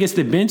 and I think it's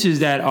the benches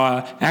that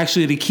are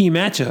actually the key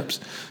matchups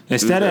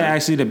instead of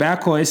actually the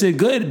backcourt. It's a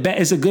good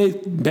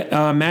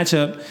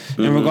matchup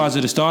in regards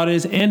to the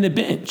starters and the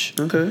bench.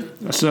 Okay.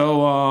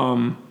 So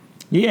I'm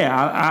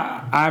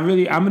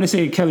gonna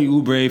say Kelly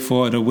Oubre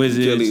for the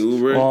Wizards,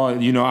 or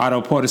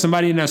Otto Porter,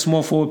 somebody in that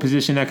small forward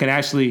position that can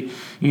actually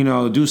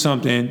do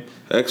something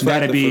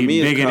that'd be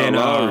bigger than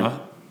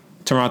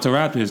Toronto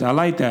Raptors. I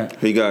like that.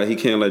 He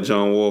can't let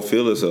John Wall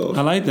feel himself.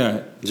 I like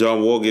that.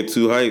 John Wall get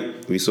too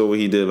hyped. We saw what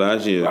he did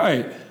last year.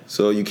 Right.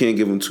 So you can't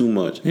give him too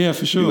much. Yeah,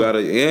 for sure.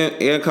 You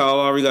and Kyle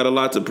Lowry got a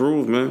lot to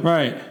prove, man.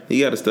 Right. He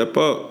got to step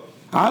up.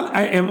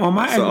 I am on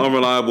my. It's an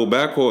unreliable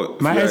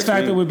backcourt. My X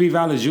factor would be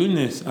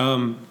Valanciunas.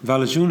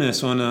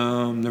 Valanciunas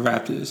on the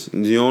Raptors.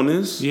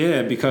 Jonas?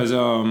 Yeah, because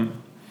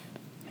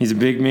He's a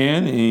big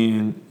man,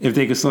 and if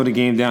they could slow the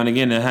game down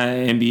again, the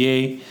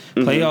NBA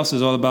playoffs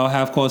is all about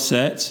half-court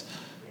sets,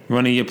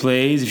 running your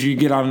plays. If you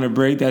get out on a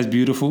break, that's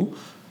beautiful.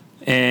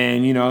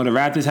 And, the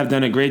Raptors have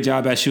done a great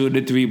job at shooting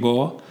the three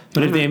ball.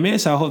 But if they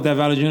miss, I hope that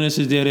Valanciunas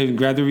is there to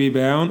grab the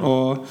rebound,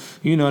 or,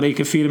 they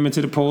could feed him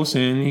into the post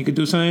and he could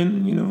do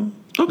something,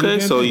 Okay,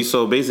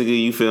 so basically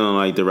you feeling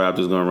like the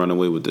Raptors going to run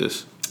away with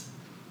this?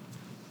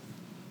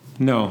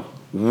 No.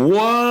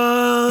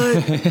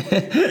 What?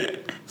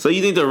 So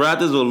you think the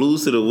Raptors will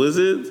lose to the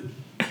Wizards?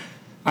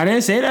 I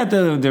didn't say that the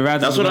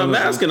Raptors. That's what I'm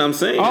asking. I'm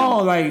saying.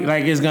 Oh,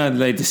 like it's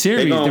gonna the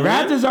series. The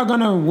Raptors are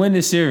gonna win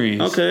the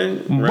series.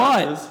 Okay,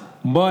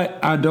 but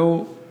I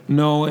don't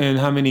know in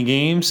how many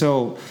games.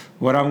 So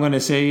what I'm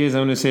gonna say is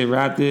I'm gonna say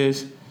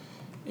Raptors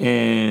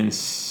in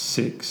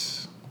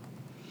 6.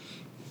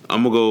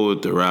 I'm gonna go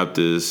with the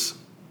Raptors.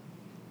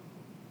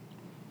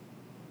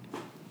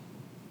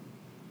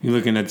 You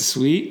looking at the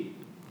suite?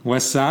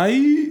 West Side?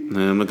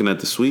 Man, I'm looking at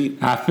the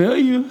sweep. I feel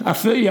you.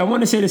 I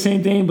want to say the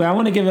same thing, but I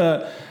want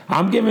to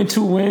I'm giving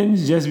 2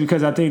 wins just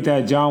because I think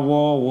that John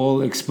Wall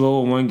will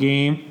explode one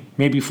game,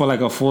 maybe for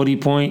like a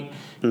 40-point,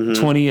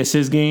 20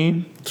 assist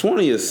game.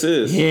 20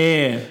 assists?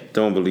 Yeah.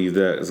 Don't believe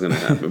that is going to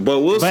happen. But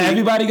we'll see. But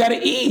everybody got to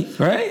eat,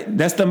 right?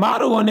 That's the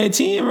motto on their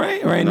team,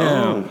 right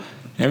now.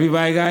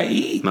 Everybody got to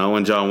eat. Not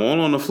when John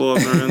Wall on the floor,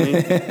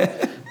 apparently.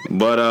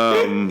 But,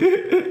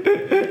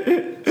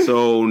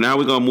 so now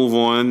we're going to move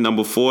on.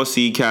 Number 4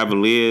 seed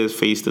Cavaliers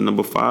face the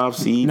number 5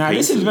 seed Now,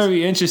 Pacers. this is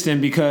very interesting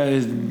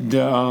because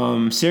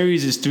the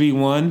series is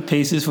 3-1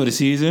 Pacers for the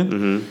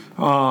season.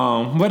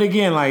 But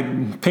again,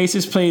 like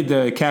Pacers played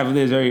the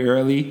Cavaliers very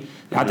early.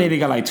 I think they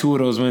got like 2 of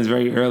those wins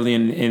very early,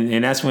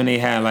 and that's when they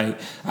had like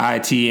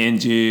IT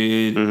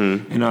injured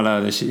and all that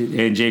other shit.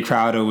 And Jay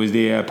Crowder was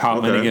there,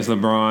 pouting against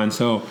LeBron.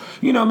 So,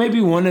 maybe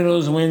one of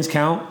those wins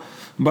count.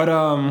 But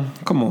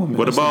come on, man.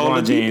 What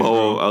about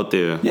Oladipo out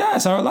there?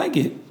 Yes, I like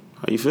it.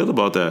 How you feel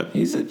about that?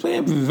 He's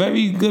playing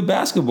very good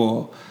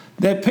basketball.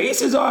 The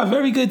Pacers are a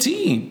very good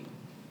team.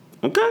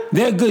 Okay.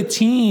 They're a good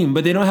team,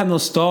 but they don't have no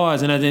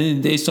stars,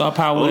 and they star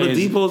power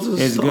Oladipo's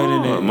a star. Good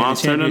in the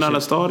Miles Turner not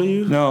a star to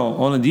you? No,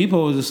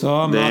 Oladipo is a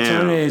star. Miles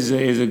Turner is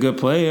a good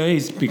player.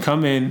 He's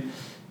becoming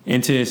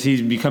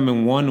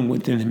one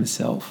within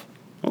himself.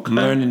 Okay.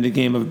 Learning the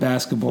game of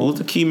basketball. What's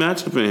the key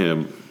matchup in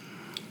him?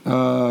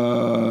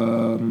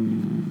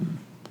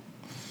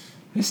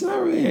 It's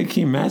not really a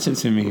key matchup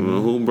to me.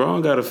 Who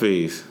Braun got to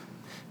face?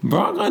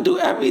 Braun gonna do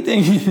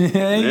everything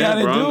they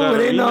gotta do.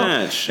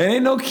 There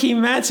ain't no key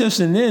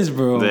matchups in this,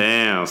 bro.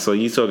 Damn. So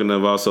you talking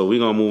about? So we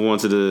gonna move on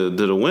to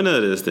the winner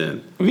of this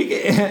then? We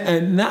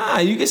can,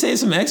 you can say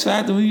some X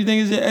factor. What do you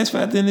think is the X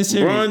factor in this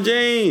series? LeBron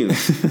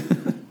James.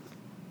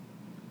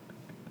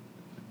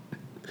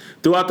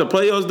 Throughout the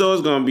playoffs, though,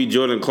 it's gonna be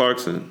Jordan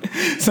Clarkson.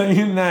 So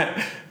you're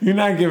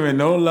not giving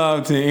no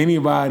love to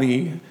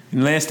anybody.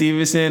 Lance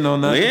Stevenson or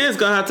nothing. Lance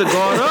gonna have to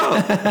guard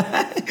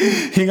up.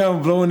 He gonna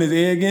blow in his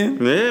ear again?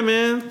 Yeah,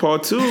 man.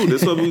 Part 2.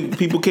 That's what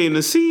people came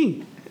to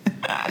see.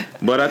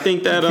 But I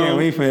think that can't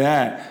wait for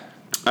that.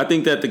 I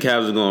think that the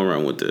Cavs are gonna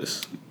run with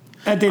this.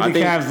 I think the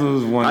Cavs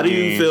lose one. How do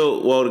you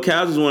feel? Well, the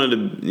Cavs is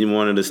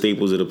one of the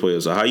staples of the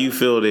playoffs. So how you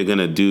feel they're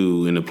gonna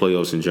do in the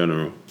playoffs in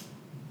general?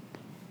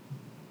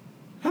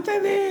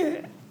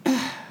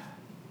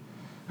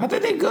 I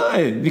think they're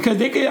good because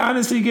they could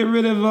honestly get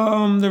rid of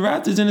the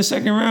Raptors in the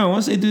second round.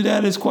 Once they do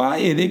that, it's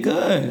quiet. They're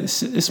good.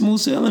 It's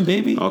smooth sailing,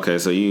 baby. Okay,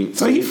 so he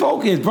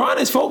focused. Braun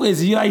is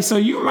focused. So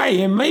you're right.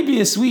 It may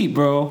be a sweep,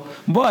 bro,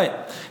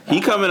 but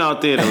he coming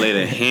out there to lay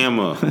the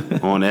hammer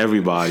on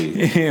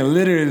everybody. Yeah,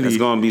 literally. There's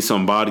gonna be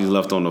some bodies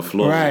left on the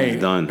floor. Right,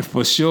 he's done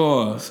for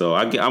sure. So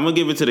I'm gonna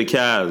give it to the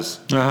Cavs.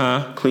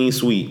 Clean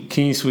sweep.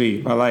 Clean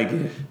sweep. I like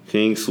it.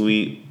 Clean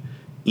sweep.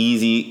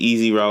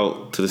 Easy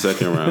route to the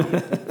second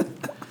round.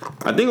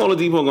 I think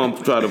Oladipo gonna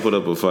try to put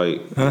up a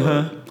fight.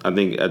 I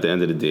think at the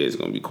end of the day, it's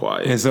gonna be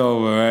quiet. It's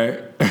over,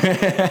 right?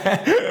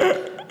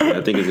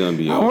 I think it's gonna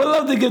be. I would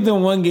love to give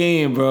them one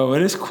game, bro,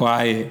 but it's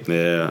quiet.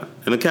 Yeah,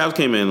 and the Cavs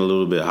came in a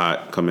little bit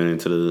hot coming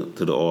into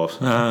the offs.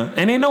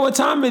 And they know what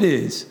time it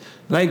is.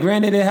 Like,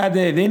 granted,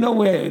 they know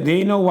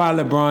why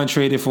LeBron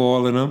traded for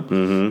all of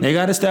them. They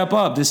got to step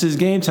up. This is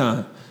game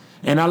time.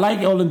 And I like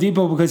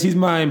Oladipo because he's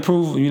my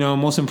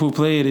most improved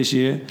player this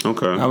year.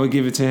 Okay, I would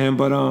give it to him.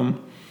 But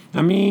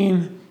I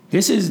mean.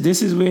 This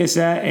is where it's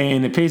at,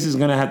 and the Pacers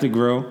gonna have to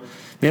grow.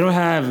 They don't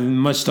have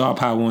much star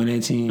power on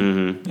their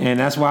team, and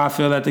that's why I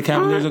feel that the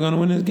Cavaliers are gonna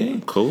win this game.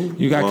 Cool.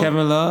 You got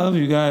Kevin Love,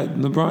 you got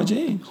LeBron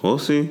James. We'll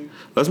see.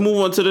 Let's move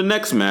on to the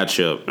next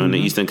matchup in the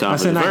Eastern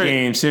Conference. That's a night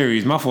game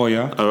series. My fault,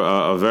 y'all.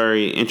 A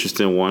very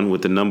interesting one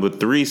with the number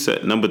 3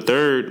 set, number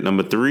third. Or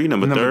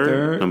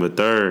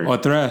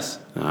Tres.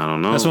 I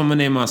don't know. That's what I'm gonna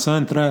name my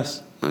son,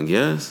 Tres. I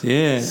guess.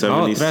 Yeah.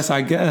 70, Tres,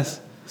 I guess.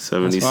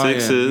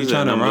 76ers. You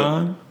trying to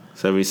rhyme?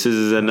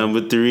 76ers at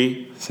number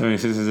 3.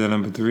 76ers at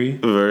number 3.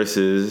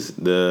 Versus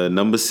the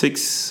number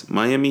 6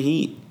 Miami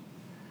Heat.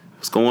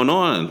 What's going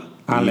on?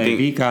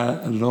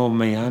 Alevica Lo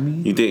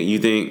Miami. You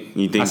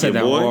think I said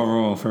your that boy? all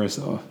wrong first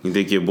off. You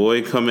think your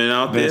boy coming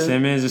out Ben there?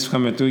 Simmons is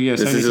coming through. Yeah,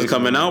 This is his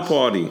coming out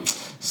party.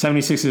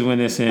 76ers win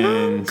this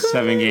in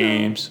 7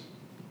 games.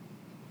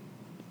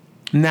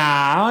 Nah,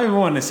 I don't even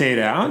want to say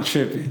that. I'm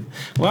tripping.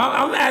 Well,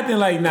 I'm acting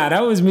like,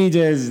 that was me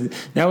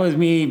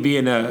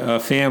being a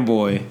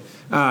fanboy.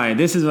 All right,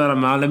 this is what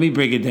I'm on. Let me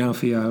break it down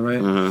for y'all,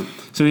 right? Uh-huh.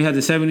 So we have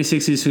the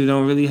 76ers who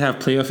don't really have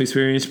playoff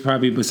experience,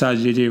 probably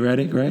besides J.J.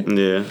 Redick, right?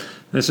 Yeah.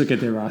 Let's look at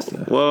their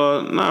roster.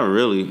 Well, not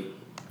really.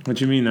 What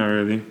you mean, not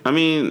really? I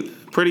mean,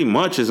 pretty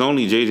much it's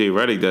only J.J.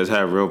 Redick that's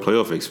had real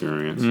playoff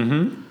experience.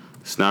 Mm-hmm.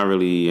 It's not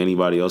really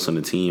anybody else on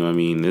the team. I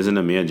mean, isn't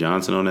Amir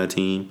Johnson on that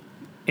team?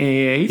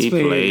 Yeah, he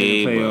played in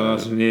the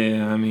playoffs. But...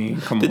 Yeah, I mean,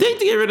 come on. Did they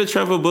get rid of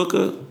Trevor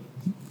Booker?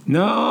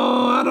 No,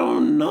 I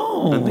don't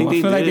know. I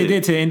feel like they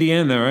did to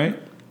Indiana, right?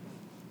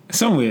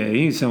 Somewhere.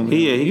 He's somewhere.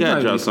 Yeah, he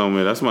got dropped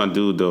somewhere. That's my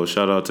dude, though.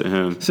 Shout out to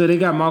him. So they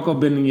got Marco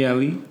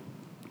Belinelli,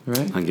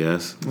 right? I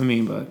guess. I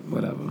mean, but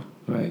whatever,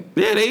 right?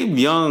 Yeah, they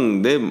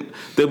young. The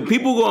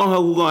people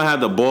who gonna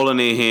have the ball in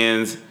their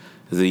hands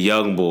is the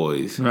young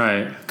boys.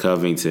 Right.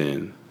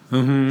 Covington.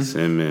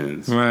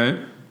 Simmons. Right.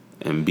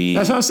 And B.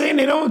 That's what I'm saying.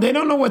 They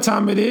don't know what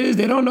time it is.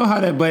 They don't know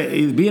how that. But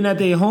being at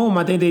their home,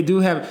 I think they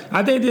do have.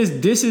 I think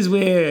this is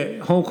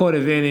where home court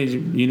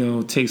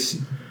advantage, takes.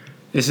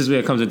 This is where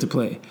it comes into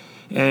play.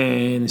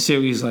 And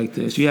series like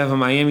this, you have a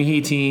Miami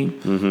Heat team,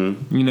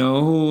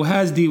 who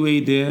has D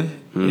Wade there,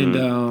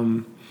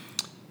 and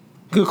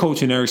good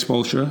coaching Eric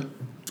Spoelstra.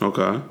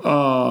 Okay.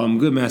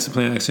 Good master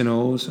plan X and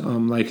O's.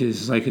 Like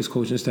his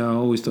coaching style. I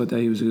always thought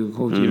that he was a good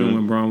coach, even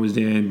when Braun was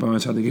there, and Braun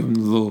tried to give him a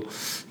little,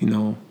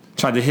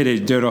 tried to hit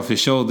his dirt off his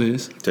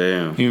shoulders.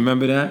 Damn. You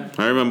remember that?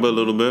 I remember a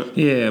little bit.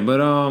 Yeah, but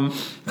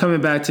coming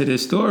back to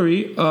this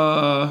story,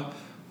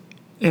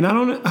 and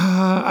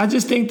I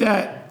just think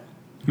that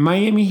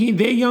Miami Heat,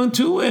 they're young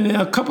too, and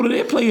a couple of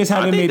their players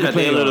haven't made the playoffs.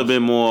 They're a little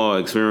bit more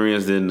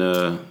experienced than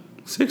the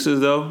Sixers,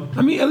 though.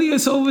 I mean,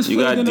 Ilyasovas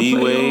played in the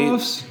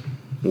playoffs.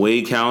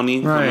 Wade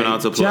County coming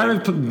out to play.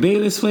 Jared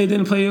Bayless played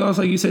in the playoffs,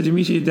 like you said,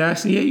 Demetrius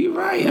Jackson. Yeah, you're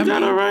right. You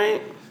got it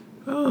right.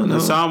 Oh, no.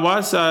 Hassan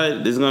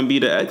Whiteside is going to be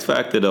the X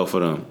factor, though, for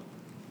them.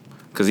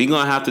 Because he's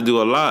going to have to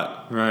do a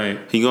lot. Right.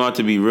 He's going to have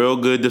to be real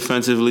good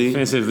defensively.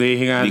 He's going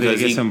to have to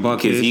get some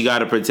buckets. Because he got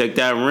to protect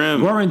that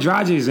rim. Goran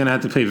Dragic is going to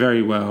have to play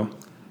very well.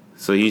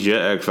 So he's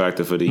your X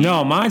factor for the Heat.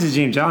 No, mine's is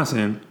James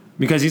Johnson.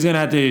 Because he's gonna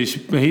have to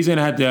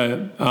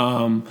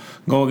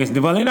go against.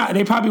 Well,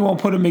 they probably won't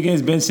put him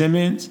against Ben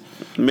Simmons.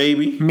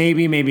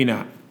 Maybe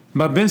not.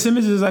 But Ben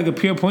Simmons is like a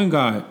pure point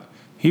guard.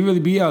 He really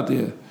be out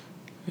there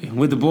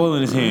with the ball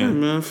in his hand.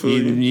 Man,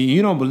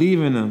 you don't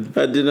believe in him.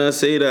 I did not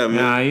say that,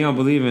 man. Nah, you don't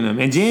believe in him.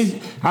 And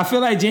I feel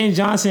like James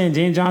Johnson,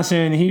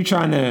 he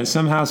trying to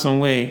somehow, some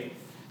way,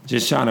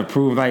 just trying to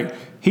prove like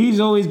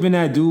he's always been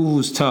that dude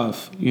who's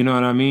tough. You know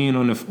what I mean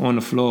on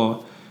the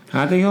floor.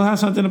 I think he'll have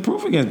something to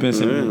prove against Ben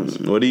Simmons.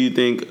 What do you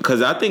think?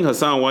 Because I think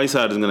Hassan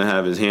Whiteside is going to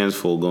have his hands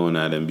full going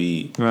at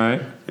Embiid. Right.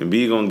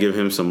 Embiid going to give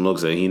him some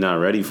looks that he's not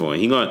ready for.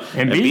 Embiid going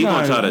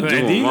to try to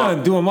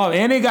do him up.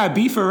 And they got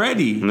beef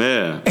already.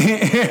 Yeah.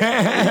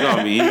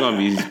 he's going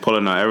to be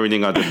pulling out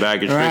everything out the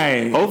baggage.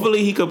 Right.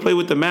 Hopefully he could play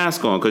with the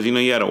mask on because,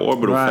 he had an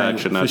orbital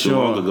fracture not too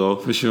long ago.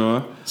 For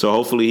sure. So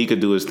hopefully he could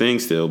do his thing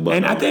still. But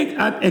and I think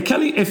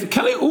Kelly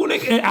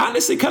Olynyk,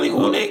 honestly, Kelly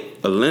Olynyk.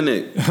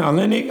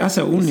 Olynyk. I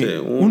said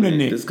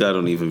Olynyk. This guy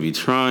don't even be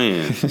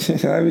trying.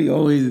 I be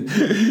always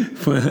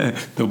put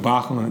the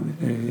box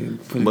on.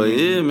 But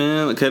yeah,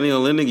 man, Kelly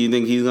Olynyk, you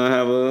think he's gonna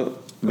have a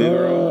big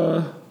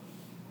role?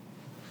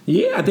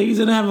 Yeah, I think he's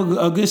gonna have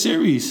a good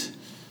series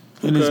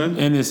in this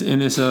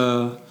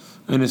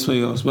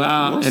playoffs.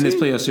 Well, in this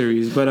playoff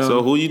series. But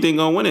so who you think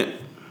gonna win it?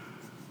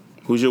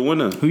 Who's your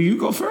winner? Who you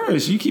go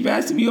first? You keep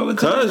asking me all the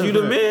time. Cause you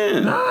the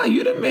man. Nah,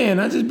 you the man.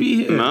 I just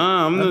be here.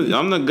 Nah,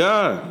 I'm the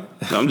guy.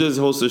 I'm just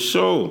host a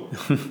show.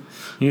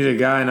 You're the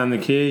guy and I'm the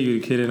kid. You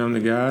the kid and I'm the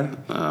guy.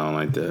 I don't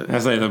like that.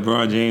 That's like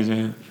LeBron James,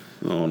 man.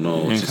 I don't know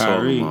what and you're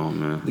Kyrie, talking about,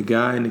 man. The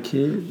guy and the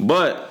kid.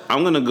 But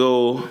I'm gonna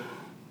go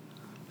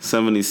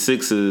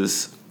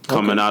 76ers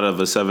coming out of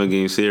a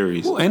 7-game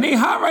series. Ooh, and they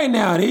hot right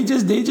now. They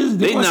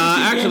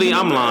actually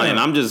I'm lying.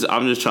 I'm just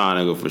trying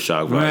to go for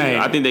shock value.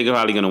 Right. I think they're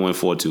probably gonna win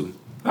 4-2.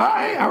 All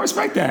right, I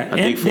respect that. I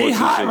think they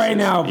hot right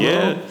now, bro.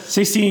 Yeah.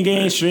 16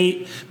 games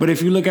straight. But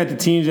if you look at the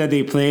teams that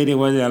they played, it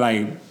wasn't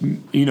like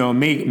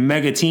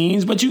mega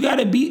teams. But you got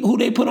to beat who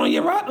they put on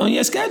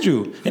your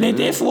schedule. And ain't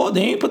their fault.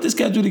 They ain't put the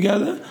schedule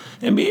together.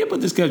 NBA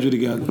put the schedule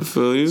together. I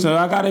feel you. So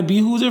I got to beat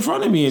who's in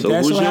front of me. If so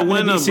that's who's what your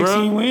winner,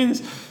 16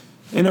 wins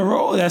in a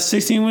row. That's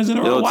 16 wins in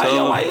a row. Why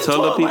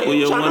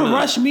you trying to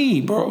rush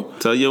me, bro?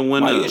 Tell your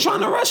winner. Why you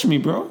trying to rush me,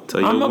 bro?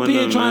 I'm up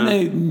here trying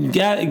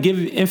to give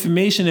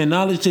information and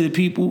knowledge to the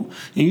people,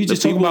 and you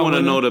just talk about. People want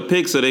to know the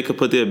picks so they could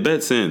put their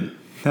bets in.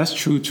 That's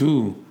true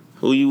too.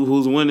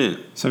 Who's winning?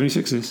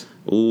 76ers.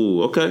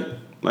 Ooh, okay,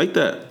 like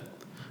that.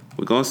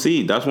 We're gonna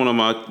see. That's one of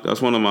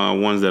my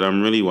ones that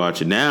I'm really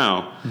watching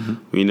now.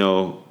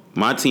 Mm-hmm.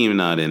 My team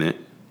not in it.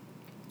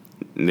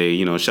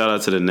 They, shout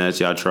out to the Nets.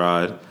 Y'all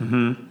tried.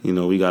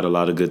 Mm-hmm. We got a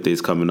lot of good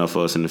things coming up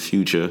for us in the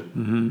future.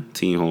 Mm-hmm.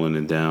 Team holding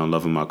it down.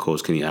 Loving my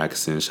coach, Kenny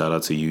Atkinson. Shout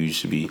out to you. You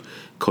should be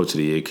Coach of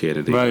the Year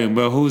candidate.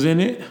 But who's in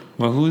it?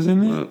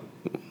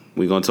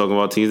 We're going to talk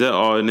about teams that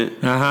are in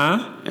it.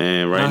 Uh-huh.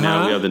 And right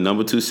now we have the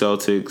number 2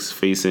 Celtics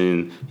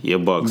facing your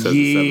Bucks as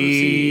the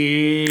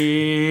 7th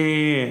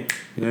seed.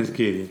 Let's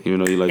get it. Even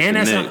though you like the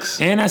Knicks.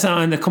 That's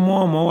on come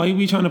on, Mo. Why you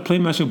be trying to play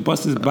my shit,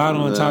 bust this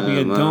bottle on top of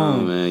your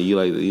dome? Man, you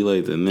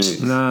like the Knicks.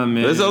 Nah,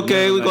 man. It's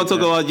okay. We're going to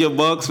talk about your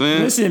Bucks,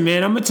 man. Listen,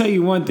 man, I'm going to tell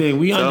you one thing.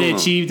 We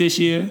underachieved this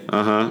year.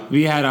 Uh-huh.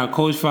 We had our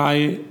coach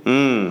fired.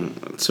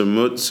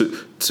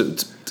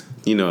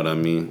 You know what I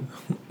mean.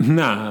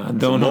 Nah,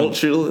 don't know.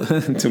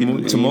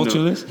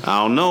 Tumultuous?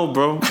 I don't know,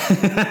 bro.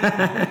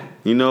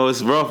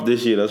 It's rough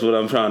this year. That's what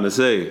I'm trying to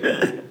say.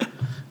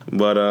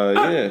 But,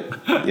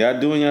 yeah.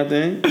 Y'all doing y'all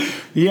thing?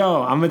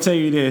 Yo, I'm going to tell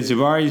you this.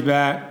 Jabari's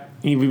back.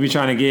 We be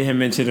trying to get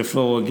him into the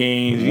flow of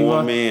games.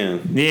 One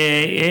man. Yeah,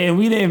 and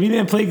we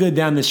didn't play good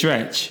down the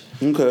stretch.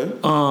 Okay.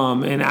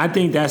 And I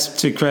think that's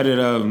to credit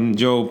of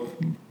Joe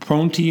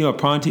Prunty or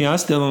Prunty. I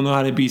still don't know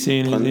how to be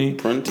saying his name.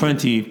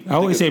 Prunty. I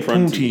always say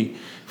Prunty.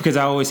 Because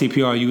I always say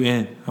Prun.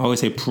 I always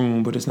say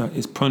prune, but it's not.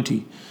 It's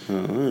Prunty.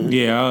 Right.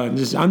 Yeah,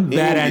 I'm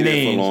bad at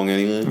names. For long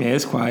anyway. Yeah,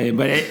 it's quiet.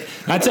 But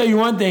I tell you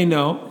one thing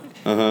though.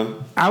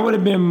 I would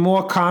have been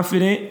more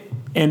confident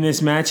in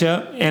this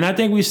matchup, and I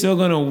think we're still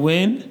gonna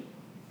win.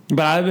 But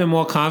I'd have been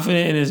more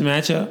confident in this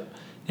matchup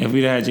if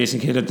we'd had Jason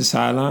Kidd at the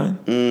sideline.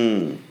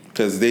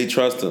 Because they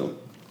trust him.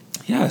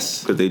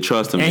 Yes. Because they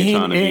trust him.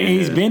 And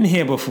he's been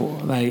here before.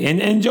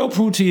 And Joe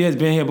Prunty has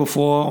been here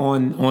before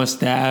on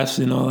staffs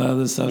and all that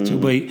other stuff too.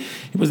 But he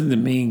wasn't the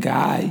main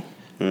guy.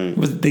 He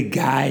was the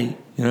guy. You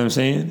know what I'm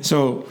saying?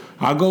 So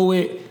I'll go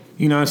with,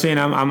 you know what I'm saying?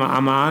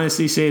 I'm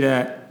honestly say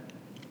that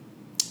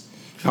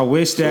I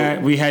wish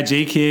that we had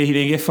J Kidd. He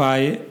didn't get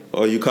fired.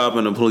 Are you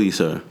copping the police,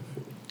 sir?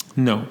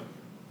 No.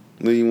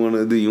 Do you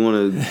want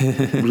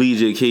to plead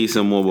your case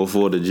some more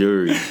before the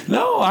jury?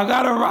 No, I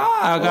gotta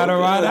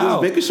ride out.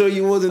 Just making sure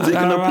you wasn't taking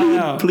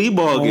a plea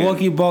bargain.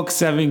 Milwaukee Bucks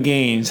 7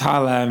 games.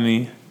 Holla at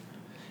me.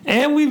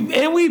 And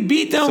we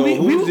beat them. So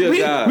who's your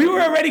guy? We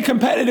were already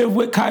competitive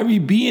with Kyrie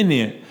being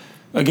there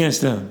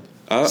against them.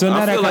 So now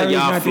I feel like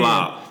y'all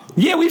flop.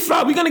 Yeah, we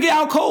flop. We're gonna get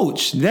out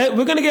coached.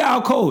 We're gonna get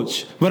out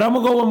coached. But I'm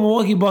gonna go with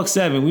Milwaukee Bucks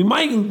 7. We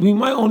might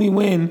only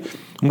win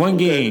one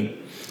game.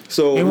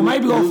 So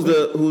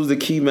who's the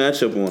key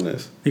matchup on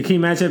this? The key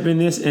matchup in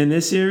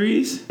this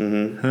series?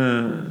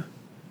 Mm-hmm.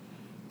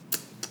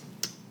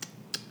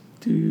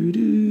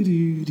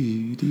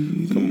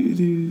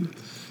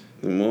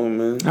 Come on,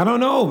 man. I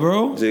don't know,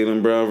 bro.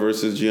 Jaylen Brown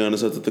versus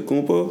Giannis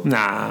Antetokounmpo?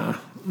 Nah.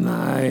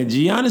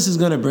 Giannis is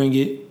gonna bring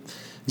it.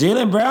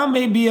 Jaylen Brown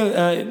may be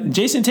a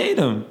Jason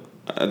Tatum.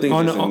 I think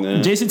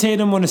Jason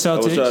Tatum on the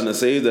Celtics. I was trying to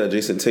say that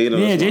Jason Tatum.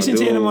 Yeah, Jason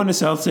Tatum on the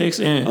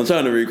Celtics. And I'm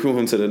trying to recruit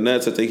him to the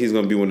Nets. I think he's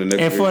gonna be one of the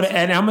next.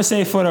 And I'm gonna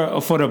say for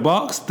the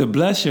Bucks, the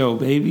Bless Show,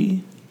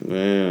 baby.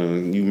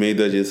 Man, you made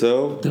that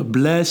yourself? The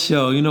Bless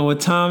Show. You know what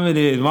time it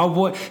is, my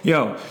boy.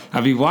 Yo,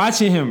 I be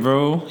watching him,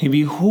 bro. He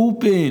be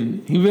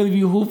hooping. He really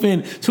be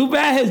hooping. Too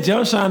bad his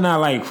jump shot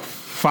not like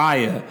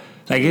fire.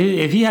 Like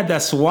if he had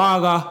that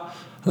swagger,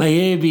 like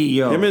it'd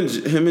be Him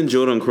and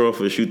Jordan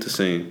Crawford shoot the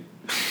same.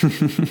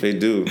 They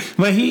do.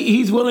 But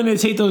he's willing to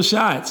take those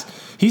shots.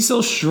 He's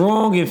so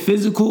strong and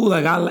physical.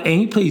 And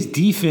he plays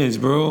defense,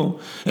 bro.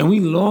 And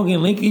we long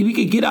and lanky. We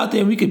could get out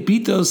there and we could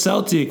beat those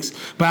Celtics.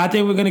 But I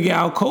think we're going to get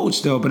out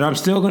coached, though. But I'm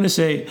still going to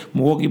say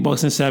Milwaukee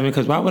Bucks in 7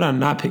 because why would I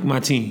not pick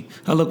my team?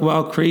 I look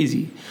wild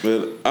crazy.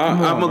 But I'm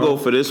going to go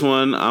for this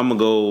one. I'm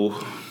going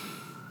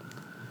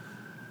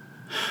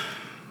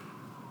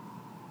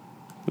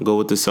to go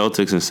with the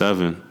Celtics in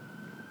 7.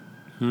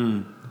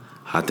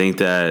 I think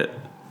that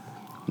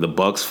the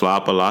Bucks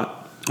flop a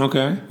lot.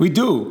 Okay. We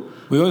do.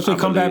 We always play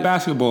comeback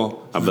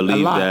basketball. I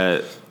believe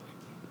that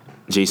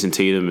Jason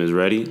Tatum is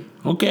ready.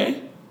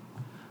 Okay.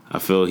 I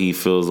feel he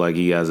feels like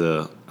he has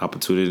a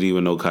opportunity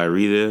with no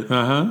Kyrie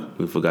there.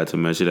 We forgot to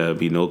mention that it'd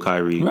be no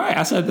Kyrie. Right,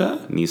 I said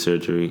that. Knee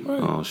surgery.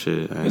 Right. Oh,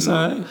 shit. It's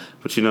all right.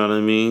 But you know what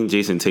I mean?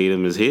 Jason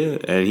Tatum is here,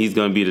 and he's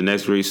going to be the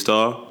next great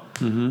star.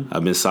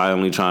 I've been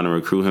silently trying to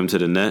recruit him to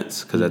the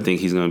Nets because I think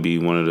he's going to be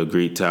one of the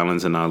great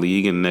talents in our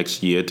league in the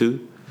next year or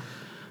two.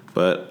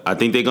 But I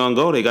think they're going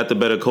to go. They got the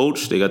better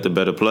coach. They got the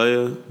better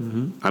player.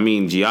 I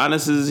mean,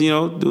 Giannis is,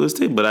 do his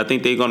thing. But I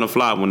think they're going to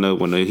flop when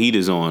the heat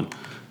is on.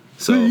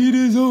 So the heat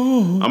is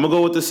on. I'm going to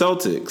go with the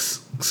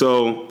Celtics.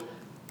 So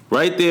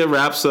right there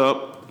wraps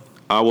up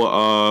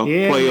our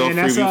playoff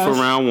preview for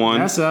round 1.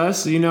 That's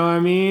us. You know what I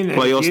mean?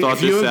 Playoff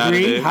starts this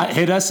Saturday.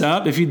 Hit us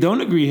up. If you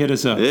don't agree, hit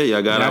us up. Yeah,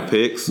 y'all got our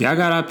picks. Y'all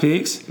got our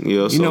picks.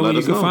 Yeah, so you know where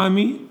you can know. find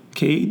me?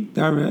 Cade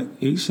Direct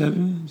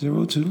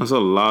 8702. That's a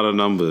lot of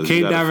numbers.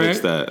 Cade you gotta Direct.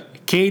 fix that.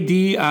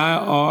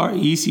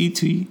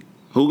 KDIRECT.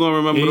 Who gonna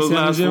remember those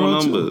last 4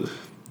 numbers?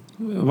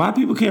 Why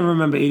people can't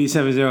remember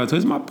 8702?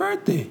 It's my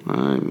birthday. All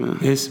right, man.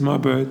 It's my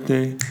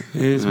birthday.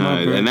 It's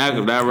my birthday. And that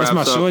wraps up. It's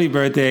my shorty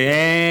birthday.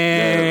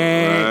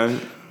 Hey. Yeah, right.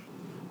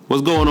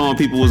 What's going on,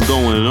 people? What's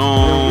going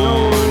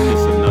on?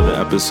 It's another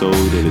episode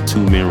of the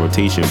Two Man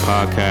Rotation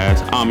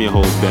Podcast. I'm your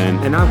host, Ben.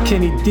 And I'm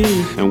Kenny D.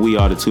 And we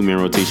are the Two Man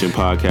Rotation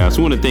Podcast.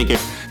 We want to thank you.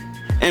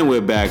 And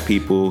we're back,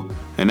 people.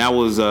 And that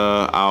was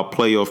our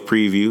playoff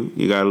preview.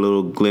 You got a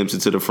little glimpse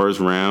into the first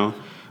round.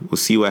 We'll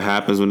see what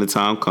happens when the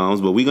time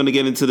comes. But we're going to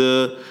get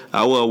into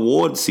our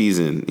award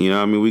season. You know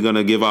what I mean? We're going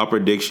to give our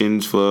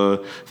predictions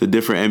for the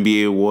different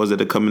NBA awards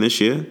that are coming this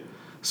year.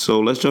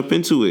 So let's jump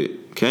into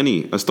it.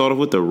 Kenny, let's start off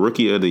with the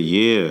Rookie of the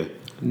Year.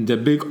 The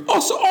big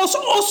Aussie.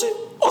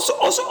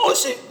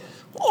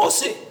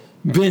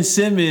 Ben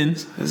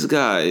Simmons. This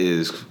guy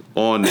is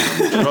on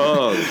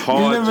drugs,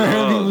 hard. You never drugs.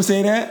 heard people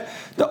say that?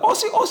 The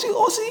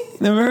Aussie.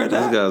 Never heard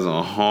that? This guy's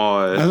on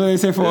hard. That's what they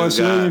say for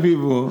Australian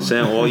people.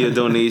 Send all your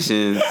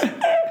donations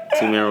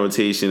to Man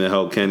Rotation to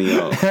help Kenny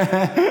out.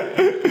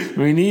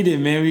 We need it,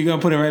 man. We're going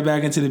to put it right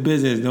back into the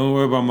business. Don't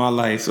worry about my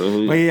life.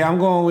 But yeah, I'm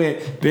going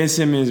with Ben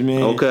Simmons,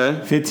 man. Okay.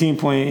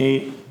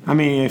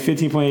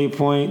 15.8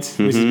 points,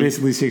 which is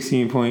basically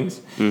 16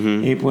 points.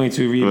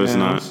 8.2 rebounds.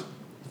 No, it's not.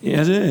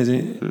 Yes, it is.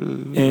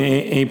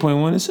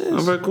 8.1 assists.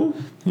 All right, cool.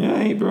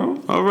 Yeah, bro.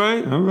 All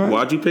right.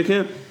 Why'd you pick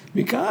him?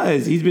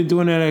 Because he's been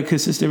doing that at a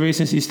consistent rate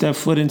since he stepped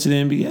foot into the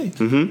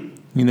NBA.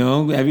 You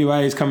know,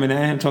 everybody's coming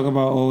at him talking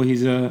about,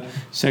 he's a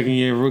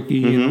second-year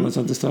rookie and all this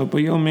other stuff.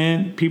 But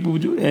man, people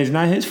do. It's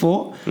not his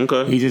fault.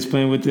 Okay. He's just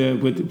playing with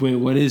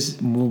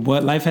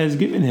what life has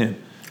given him.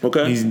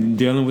 Okay. He's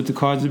dealing with the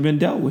cards that have been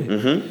dealt with.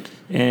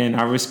 And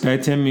I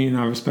respect him and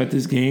I respect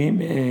this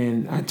game.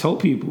 And I told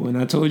people, and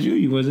I told you,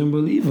 he wasn't a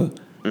believer.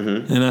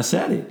 And I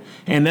said it.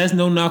 And that's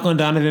no knock on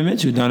Donovan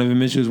Mitchell. Donovan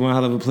Mitchell is one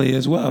hell of a player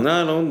as well.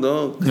 No.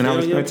 And I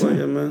respect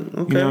him. Man.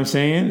 Okay. You know what I'm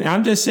saying?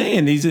 I'm just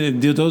saying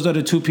those are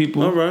the two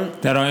people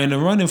that are in the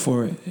running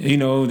for it. You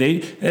know,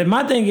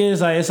 my thing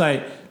is it's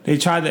like they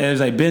tried to. It was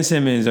like Ben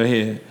Simmons are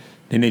here.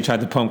 Then they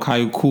tried to pump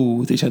Kyle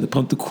Kuz. They tried to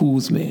pump the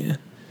Kuz man.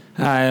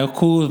 All right,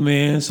 Kuz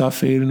man start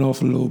fading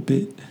off a little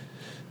bit.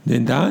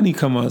 Then Donnie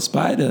come out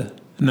Spider.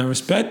 And I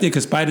respect it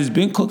because Spider's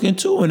been cooking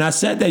too. And I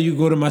said that you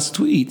go to my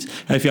tweets.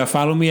 And if y'all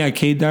follow me at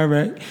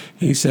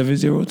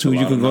KDirect8702,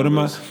 you can go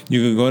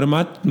to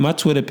my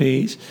Twitter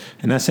page.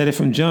 And I said it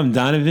from jump.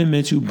 Donovan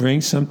Mitchell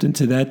brings something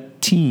to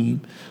that team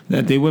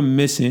that they were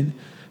missing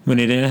when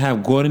they didn't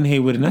have Gordon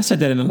Hayward. And I said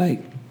that in the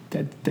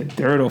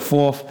third or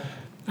fourth.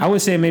 I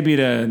would say maybe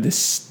the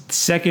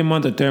second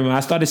month or third month.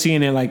 I started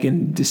seeing it like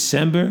in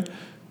December.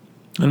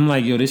 I'm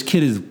like, this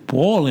kid is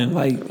balling.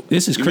 Like,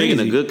 this is crazy. You're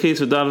making a good case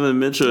for Donovan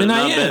Mitchell and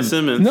not Ben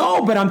Simmons.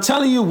 No, but I'm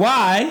telling you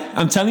why.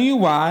 Tell me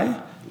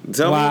why.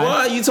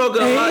 You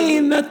talking about...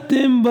 Ain't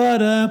nothing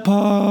but a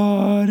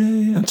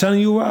party. I'm telling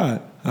you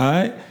why. All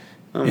right?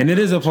 And it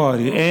is a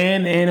party.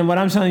 And what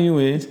I'm telling you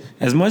is,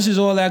 as much as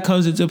all that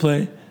comes into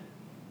play,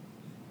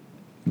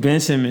 Ben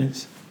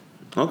Simmons.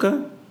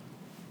 Okay.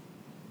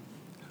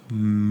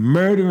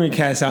 Murdering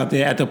cats out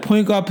there at the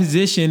point guard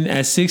position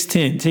at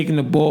 6'10", taking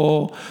the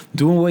ball,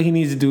 doing what he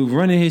needs to do,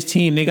 running his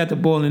team. They got the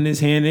ball in his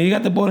hand. And he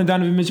got the ball in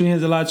Donovan Mitchell's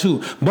hands a lot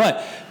too.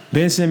 But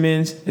Ben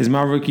Simmons is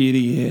my rookie of the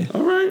year.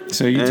 All right.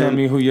 So you tell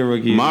me who your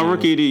rookie is. My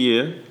rookie of the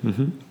year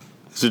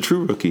is a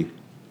true rookie.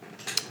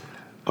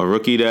 A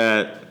rookie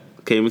that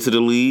came into the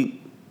league,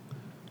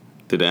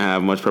 didn't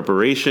have much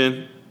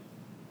preparation,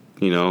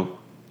 real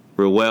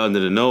well under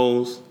the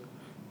nose.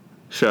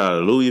 Shout out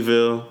to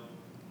Louisville.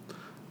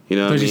 You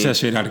know what I mean? You said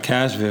straight out of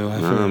Cashville.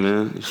 Nah,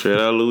 man. Straight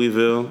out of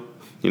Louisville.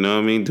 You know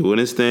what I mean? Doing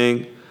his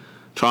thing.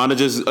 Trying to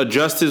just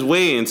adjust his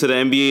way into the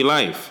NBA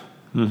life.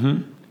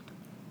 And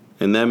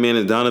that man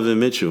is Donovan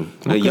Mitchell.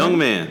 Okay. A young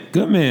man.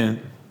 Good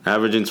man.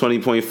 Averaging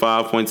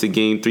 20.5 points a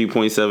game,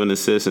 3.7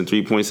 assists, and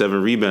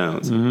 3.7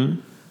 rebounds.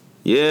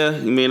 Yeah,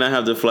 he may not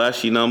have the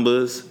flashy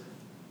numbers,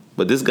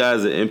 but this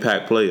guy's an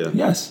impact player.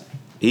 Yes.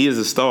 He is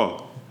a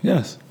star.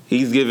 Yes.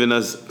 He's given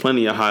us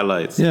plenty of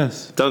highlights.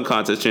 Yes. Dunk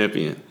contest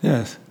champion.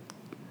 Yes.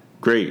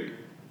 Great.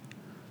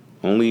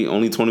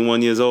 Only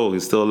 21 years old.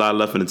 He's still a lot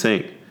left in the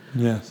tank.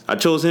 Yes. I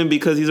chose him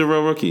because he's a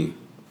real rookie.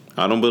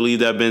 I don't believe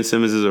that Ben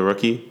Simmons is a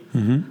rookie.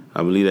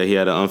 I believe that he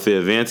had an unfair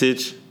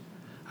advantage.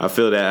 I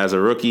feel that as a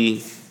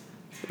rookie,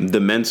 the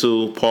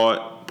mental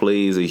part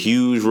plays a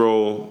huge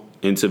role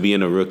into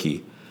being a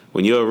rookie.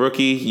 When you're a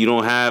rookie, you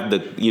don't have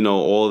the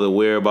all the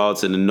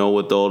whereabouts and the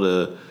know-what-all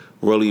to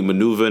really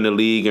maneuver in the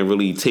league and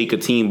really take a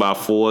team by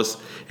force.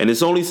 And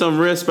it's only some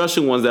rare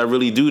special ones that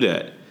really do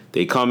that.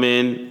 They come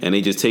in and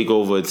they just take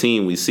over a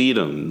team. We see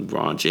them.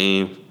 LeBron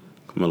James,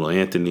 Carmelo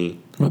Anthony.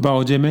 What about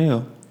O.J.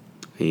 Mayo?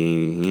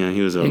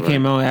 He was all right. He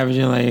came out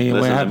averaging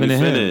what happened to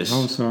him.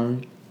 I'm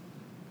sorry.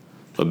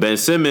 But Ben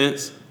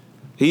Simmons,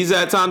 he's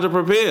had time to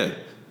prepare.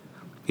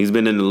 He's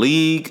been in the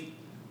league.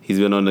 He's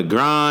been on the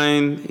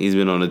grind. He's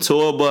been on the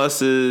tour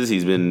buses.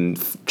 He's been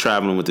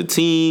traveling with the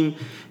team.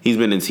 He's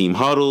been in team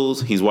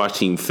huddles. He's watched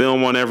team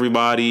film on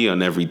everybody,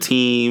 on every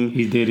team.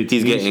 He's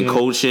getting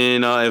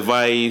coaching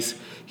advice.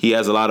 He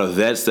has a lot of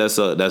vets that's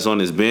on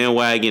his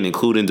bandwagon,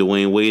 including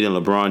Dwayne Wade and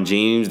LeBron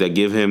James, that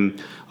give him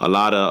a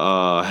lot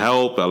of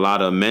help, a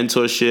lot of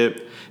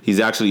mentorship.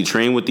 He's actually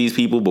trained with these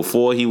people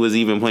before he was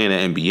even playing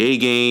an NBA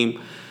game.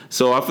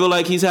 So I feel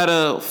like he's had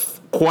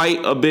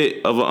quite a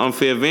bit of an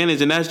unfair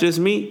advantage, and that's just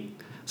me.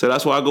 So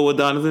that's why I go with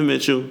Donovan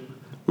Mitchell,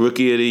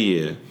 Rookie of the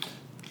Year.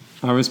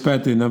 I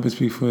respect it. Numbers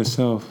speak for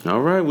itself.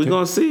 All right, we're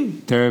going to see.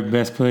 Third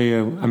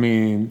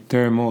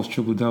most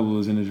triple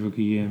doubles in his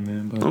rookie year,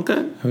 man. But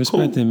okay. I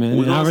respect it, man.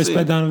 And I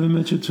respect Donovan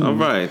Mitchell, too. All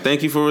right.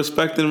 Thank you for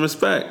respecting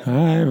respect. All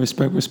right,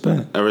 respect.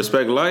 I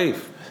respect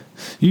life.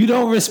 You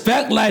don't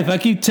respect life. I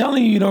keep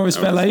telling you don't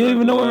respect life. You don't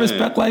even know what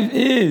respect life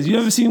is. You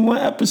ever seen one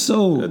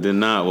episode? I did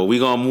not. Well, we're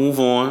going to move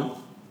on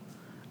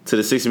to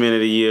the 6th Man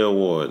of the Year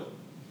award.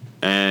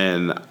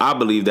 And I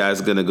believe that's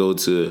going to go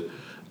to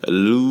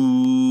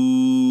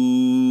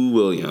Lou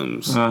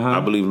Williams. I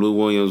believe Lou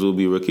Williams will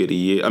be Rookie of the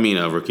Year.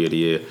 Rookie of the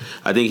Year.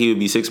 I think he would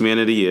be 6th Man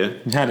of the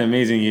Year. He had an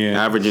amazing year.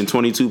 Averaging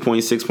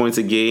 22.6 points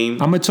a game.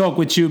 I'm going to talk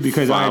with you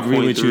because I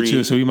agree with you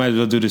too, so we might as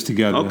well do this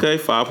together. Okay,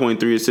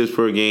 5.3 assists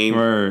per game,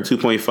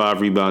 2.5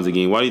 rebounds a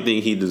game. Why do you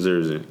think he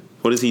deserves it?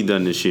 What has he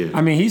done this year?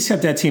 I mean, he's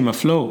kept that team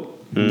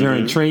afloat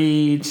during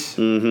trades.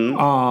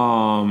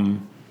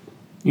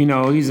 You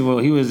know,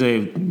 he was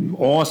a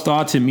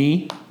all-star to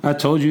me. I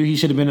told you he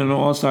should have been in an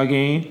all-star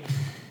game.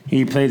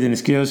 He played in the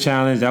skills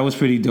challenge. That was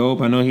pretty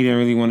dope. I know he didn't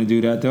really want to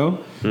do that though.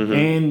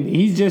 And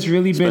he's just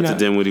really been Spencer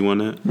Dinwiddie won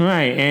that.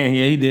 Right, and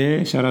yeah, he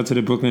did. Shout out to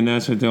the Brooklyn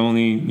Nets with the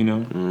only,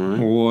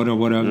 award or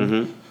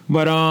whatever.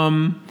 But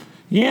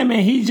yeah,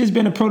 man, he's just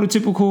been a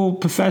prototypical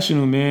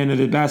professional, man, of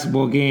the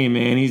basketball game,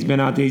 man. He's been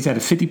out there. He's had a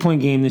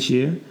 50-point game this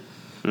year.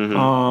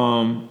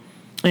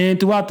 And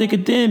throughout thick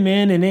and thin,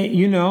 man, and it,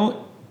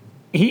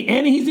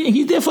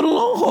 he's there for the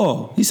long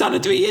haul. He signed a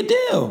 3-year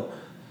deal.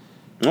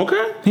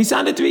 Okay. He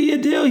signed a 3-year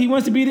deal. He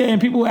wants to be there.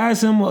 And people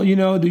ask him, well,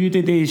 do you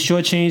think they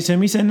shortchanged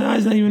him? He said, no,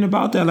 it's not even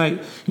about that.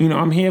 Like,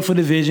 I'm here for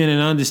the vision and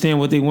I understand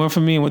what they want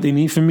from me and what they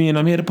need from me, and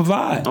I'm here to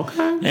provide.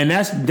 Okay. And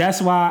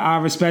that's why I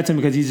respect him,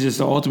 because he's just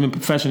the ultimate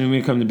professional when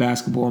it comes to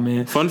basketball,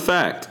 man. Fun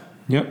fact.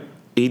 Yep.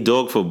 He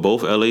dogged for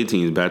both LA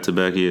teams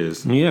back-to-back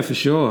years. Yeah, for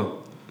sure.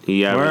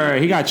 He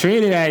got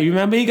traded at. You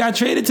remember he got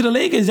traded to the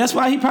Lakers. That's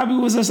why he probably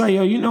was just like,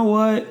 yo, you know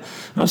what?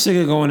 I'm sick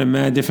of going to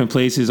mad different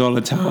places all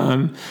the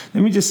time.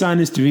 Let me just sign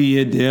this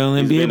 3-year deal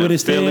and be able to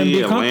stay and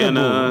be comfortable.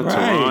 Atlanta,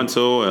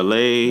 Toronto,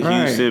 LA,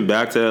 Houston,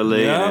 back to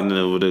LA, and then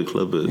over the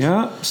Clippers.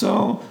 Yeah.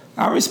 So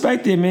I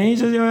respect it, man. He's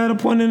just at a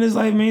point in his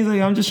life, man. He's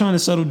like, I'm just trying to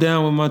settle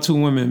down with my 2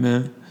 women,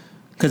 man.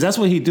 Because that's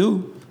what he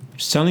do.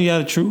 Just telling you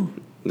the truth.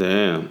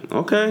 Damn.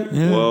 Okay.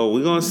 Yeah. Well,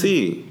 we're gonna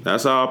see.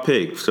 That's our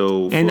pick.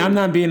 So, and I'm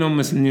not being no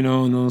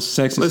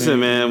sexist.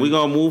 Listen, man, we're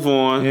gonna move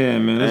on. Yeah,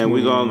 man. And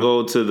we're gonna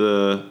go to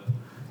the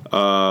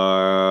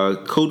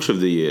Coach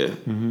of the Year.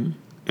 And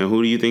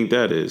who do you think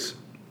that is?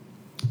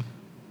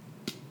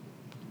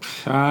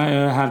 I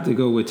have to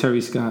go with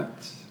Terry Scott.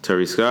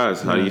 Terry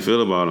Scott. How do you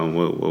feel about him?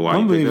 Why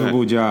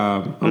Unbelievable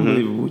job.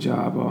 Unbelievable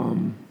job.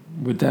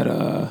 With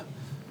that.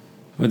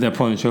 With that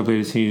Portland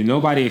Trailblazers team,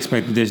 nobody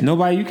expected this.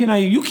 Nobody, you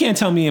can't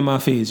tell me in my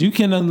face. You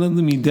cannot look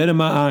me dead in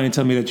my eye and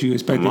tell me that you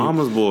expected.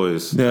 Mama's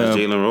boys. The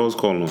Jalen Rose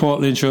calling them.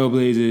 Portland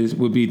Trailblazers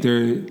would be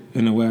 3rd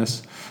in the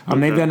West.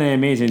 They've done an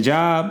amazing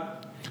job.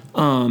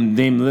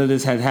 Dame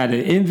Lillard has had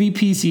an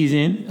MVP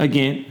season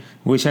again,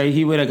 which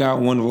he would have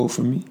got 1 vote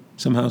from me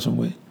somehow, some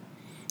way.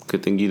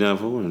 Good thing you're not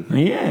voting.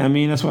 Yeah, I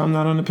mean, that's why I'm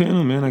not on the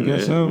panel, man. I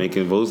guess so.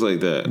 Making votes like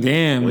that.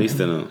 Damn. Wasting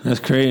them. That's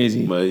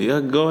crazy. But yeah,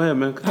 go ahead,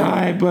 man. All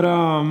right, but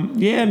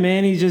yeah,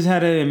 man, he just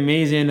had an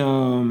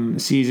amazing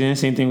season.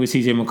 Same thing with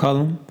CJ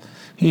McCollum.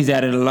 He's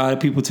added a lot of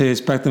people to his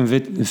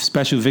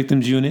special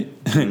victims unit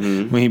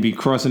when he be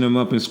crossing them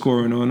up and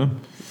scoring on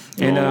them.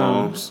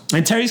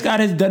 And Terry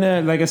Scott has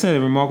done like I said, a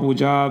remarkable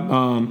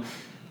job.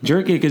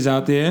 Jerkic is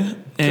out there.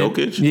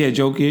 Jokic? Yeah,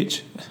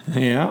 Jokic.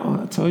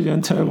 Yeah, I told you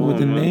I'm terrible with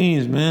the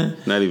names, man.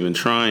 Not even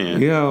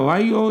trying. Yo, why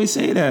you always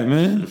say that,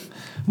 man?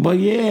 But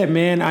yeah,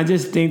 man, I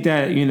just think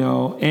that,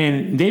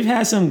 and they've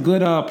had some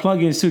good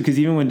plugins too, because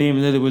even when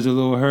Damian Lillard was a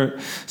little hurt,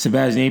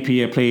 Sebastian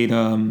Napier played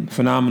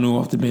phenomenal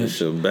off the bench.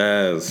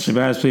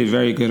 Shabazz played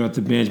very good off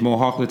the bench. Mo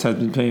Harkless has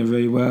been playing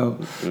very well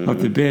off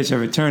the bench.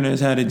 Everett Turner has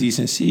had a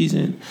decent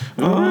season.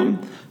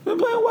 Been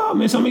playing well,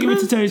 man. So I'm going to give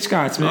it to Terry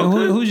Scott, man.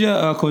 Okay. Who's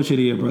your Coach of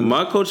the Year, brother?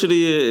 My Coach of the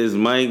Year is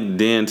Mike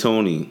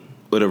D'Antoni,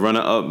 with a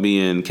runner-up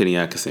being Kenny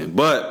Atkinson.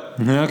 But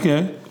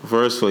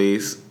first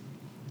place,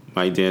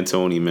 Mike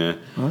D'Antoni, man,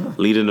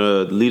 leading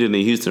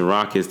the Houston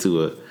Rockets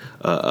to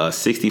a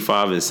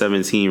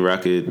 65-17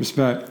 record.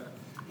 Respect.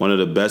 One of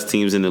the best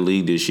teams in the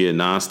league this year,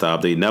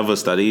 nonstop. They never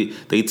studied.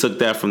 They took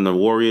that from the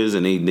Warriors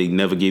and they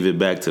never gave it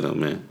back to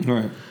them, man.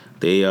 Right.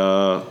 They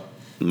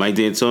Mike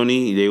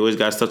D'Antoni, they always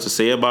got stuff to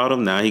say about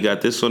him. Now he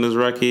got this on his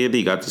record.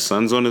 He got the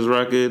Suns on his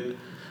record.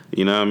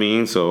 You know what I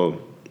mean?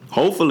 So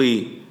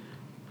hopefully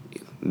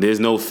there's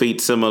no fate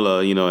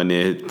similar, and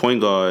the point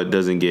guard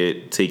doesn't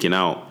get taken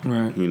out.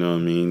 Right. You know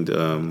what I mean?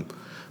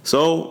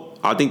 So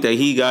I think that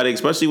he got it,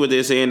 especially what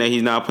they're saying that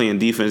he's not playing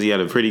defense. He had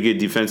a pretty good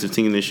defensive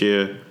team this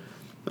year.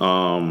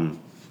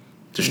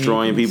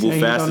 Destroying people,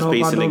 fastest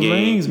pace in the game.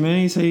 Rings,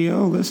 man. He say,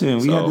 "Yo, listen,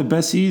 we had the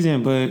best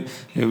season, but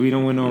if we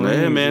don't win no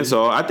rings." Yeah, man.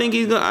 So I think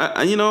he's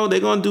gonna,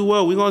 they're gonna do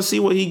well. We're gonna see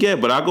what he get.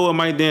 But I go with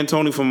Mike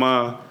D'Antoni for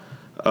my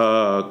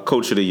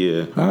Coach of the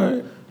Year. All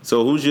right.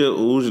 So who's your?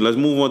 Let's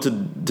move on to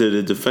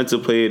the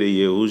defensive player of the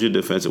year. Who's your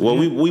defensive? Well,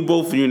 we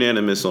both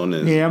unanimous on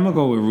this. Yeah, I'm gonna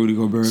go with Rudy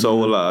Gobert. So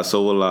will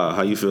I.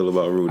 How you feel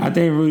about Rudy? I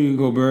think Rudy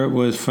Gobert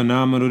was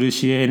phenomenal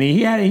this year, and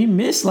he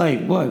missed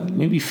like what,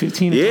 maybe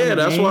 15. Yeah,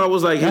 that's why I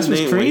was like, that's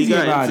what's crazy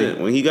about it.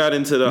 When he got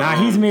into the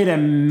he's made a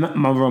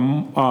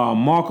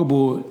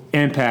remarkable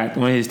impact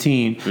on his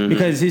team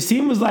because his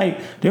team was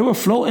like they were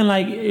floating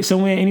like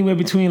somewhere anywhere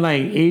between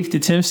like 8th to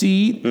 10th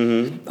seed,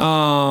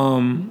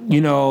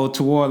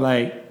 toward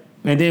like.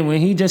 And then when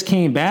he just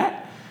came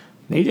back,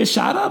 they just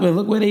shot up and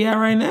look where they are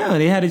right now.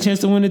 They had a chance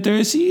to win the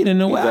 3rd seed in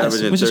the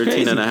West, which is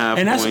crazy.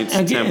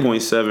 13.5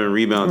 points, 10.7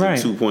 rebounds, and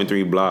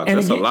 2.3 blocks.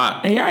 That's a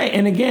lot.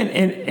 And again,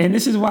 and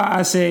this is why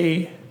I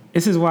say,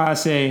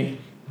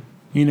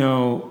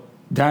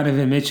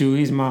 Donovan Mitchell,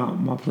 he's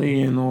my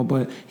player and all,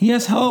 but he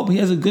has help. He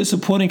has a good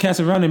supporting cast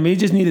around him. They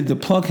just needed to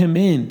plug him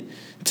in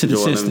to the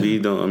system.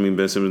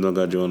 Ben Simmons don't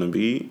got Joel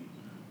Embiid.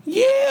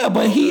 Yeah,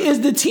 but he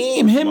is the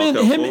team. Him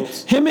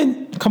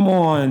and come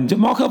on,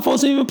 Markelle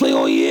Fultz didn't even play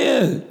all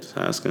year. Just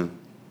asking.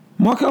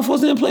 Markelle Fultz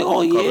didn't play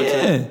all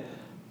year.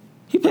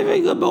 He played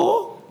very good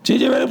ball.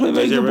 JJ Redick played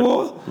very good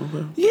ball.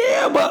 Okay.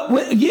 Yeah, but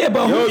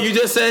yo, you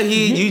just said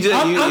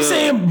I'm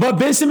saying, but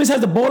Ben Simmons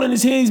has the ball in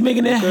his hand. He's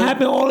making it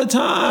happen all the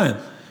time.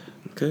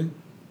 Okay.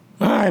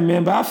 All right,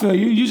 man. But I feel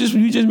you just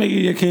making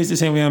your case the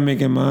same way I'm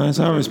making mine.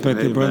 So I respect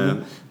it, brother.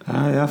 Man.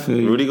 I feel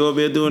you. Rudy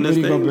Gobert doing this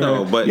thing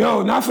though, but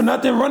not for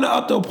nothing. Runner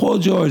up though, Paul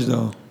George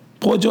though.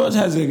 Paul George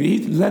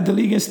he led the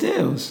league in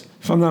steals,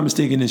 if I'm not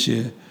mistaken, this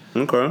year.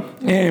 Okay.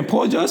 And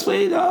Paul George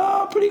played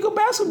pretty good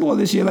basketball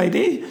this year. Like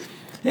they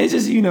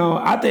just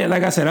I think,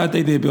 like I said, I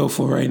think they're built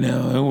for right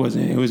now. It was a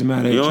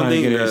matter of trying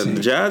to get everything. You don't think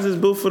the Jazz is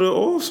built for the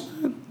offs,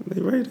 man?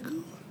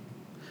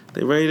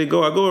 They ready to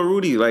go. I go with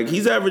Rudy. Like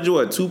he's averaging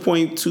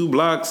 2.2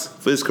 blocks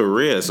for his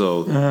career,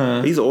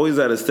 so he's always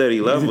at a steady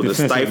level. The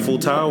stifle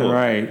tower,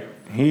 right?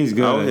 He's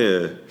good out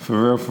here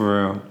for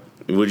real.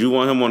 Would you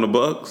want him on the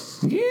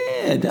Bucks?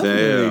 Yeah,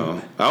 definitely.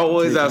 Damn. I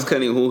always ask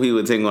Kenny who he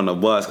would take on the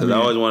Bucks because I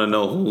always want to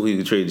know who he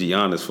would trade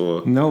Giannis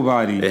for.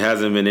 Nobody. It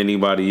hasn't been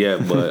anybody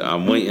yet, but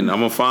I'm waiting. I'm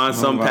gonna find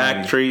some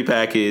trade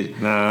package.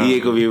 He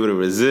ain't gonna be able to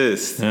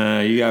resist.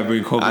 You gotta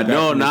bring Kobe. I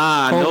know,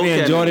 Kobe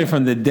and Jordan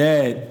from the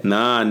dead.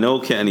 No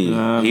Kenny.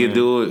 He'll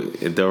do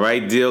it if the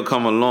right deal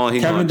come along.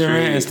 Kevin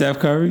Durant and Steph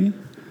Curry.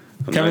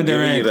 Kevin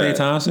Durant and Klay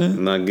Thompson?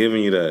 I'm not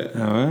giving you that.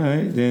 All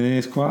right, then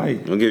it's quiet.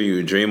 I'm going to give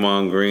you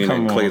Draymond Green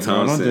and Klay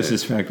Thompson. Don't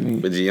disrespect me.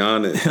 But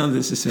Giannis. Don't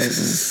disrespect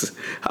me.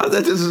 How's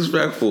that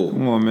disrespectful?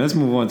 Come on, man. Let's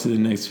move on to the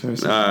next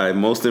person. All right,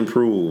 most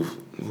improved.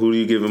 Who do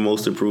you give him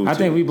most improved I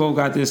think we both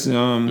got this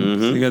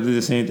together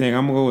the same thing.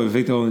 I'm going to go with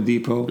Victor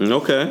Oladipo.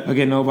 Okay.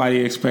 Again, nobody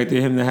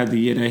expected him to have the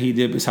year that he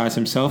did besides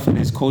himself and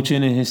his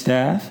coaching and his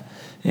staff.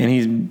 And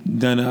he's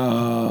done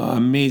an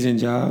amazing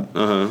job.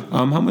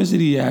 How much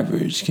did he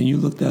average? Can you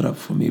look that up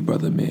for me,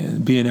 brother,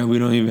 man? Being that we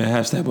don't even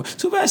have Stat Boy.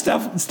 Too bad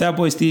Stat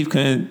Boy Steve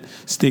couldn't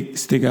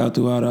stick out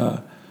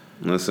throughout.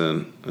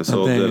 Listen, it's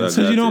all good. Because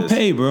you don't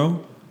pay,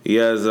 bro. He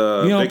has.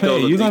 You don't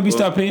pay. You're gonna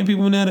start paying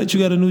people now that you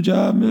got a new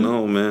job, man.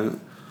 No,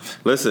 man.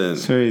 Listen,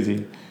 it's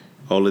crazy.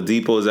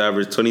 Oladipo's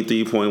averaged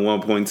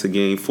 23.1 points a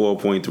game,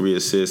 4.3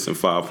 assists, and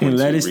 5.2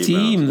 rebounds.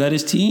 Led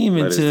his team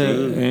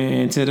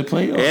into the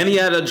playoffs. And he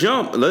had a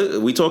jump.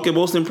 We talking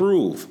most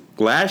improved.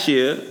 Last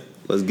year,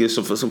 let's give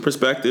some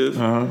perspective.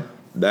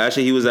 Last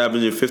year, he was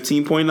averaging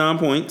 15.9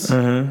 points.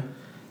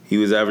 He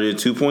was averaging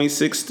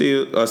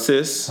 2.6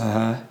 assists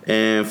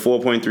and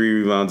 4.3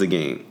 rebounds a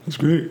game. That's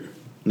great.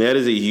 That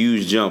is a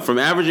huge jump from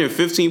averaging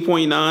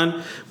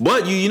 15.9.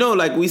 But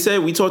like we said,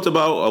 we talked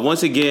about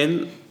once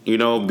again.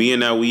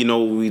 Being that we know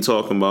what we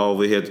talking about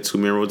over here at the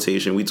 2-man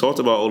rotation, we talked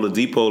about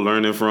Oladipo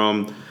learning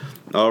from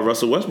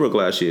Russell Westbrook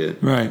last year.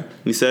 Right.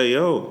 He said,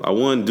 I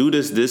wouldn't do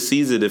this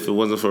season if it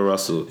wasn't for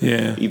Russell.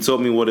 Yeah. He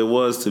told me what it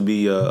was to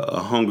be a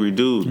hungry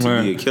dude,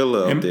 to be a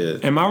killer up there.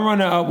 And my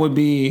runner-up would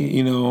be,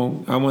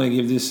 I want to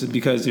give this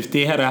because if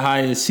they had a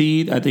higher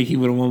seed, I think he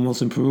would have won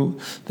most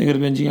improved. They could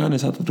have been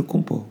Giannis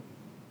Antetokounmpo.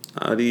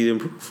 How did he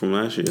improve from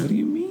last year? What do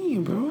you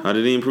mean, bro? How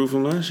did he improve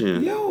from last year?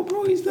 Yo,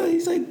 bro, he's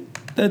like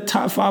the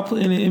top 5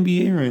 player in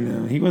the NBA right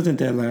now. He wasn't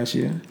that last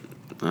year.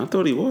 I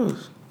thought he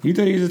was. You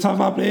thought he was a top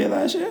 5 player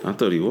last year? I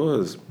thought he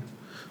was.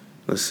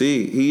 Let's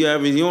see. He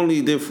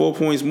only did 4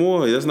 points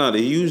more. That's not a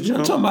huge jump.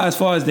 I'm talking about as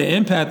far as the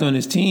impact on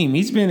his team.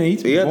 He had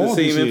the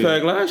same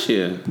impact last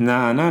year.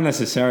 Nah, not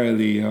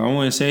necessarily. I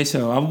wouldn't say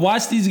so. I've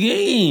watched these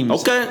games.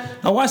 Okay.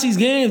 I watched these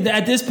games.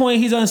 At this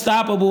point, he's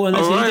unstoppable.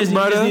 Unless all right, you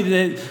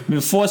just need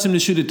to force him to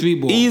shoot a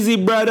 3-ball. Easy,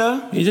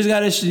 brother. You just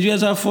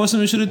gotta force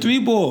him to shoot a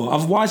 3-ball.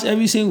 I've watched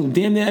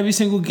damn near every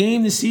single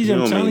game this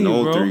season. I'm telling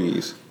you, bro.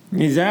 Threes.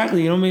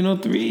 Exactly. You don't make no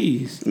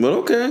threes. But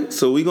okay,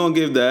 so we're gonna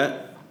give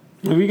that.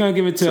 We're going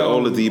to give it to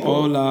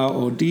Oladipo.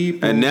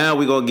 Oladipo. And now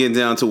we're going to get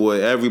down to what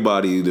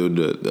everybody,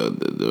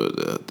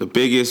 the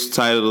biggest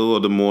title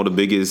of them all, the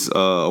biggest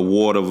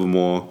award of them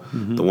all,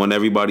 the one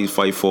everybody's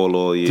fight for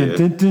all year.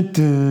 We're going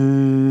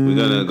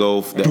to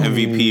go for the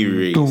MVP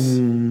race.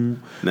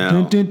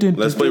 Now,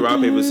 let's play rock,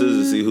 paper,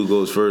 scissors to see who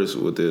goes first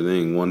with the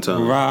thing one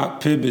time.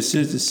 Rock, paper,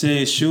 scissors,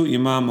 say shoot, your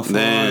mama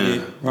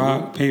farted.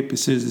 Rock, paper,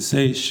 scissors,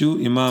 say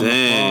shoot, your mama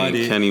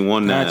farted. Kenny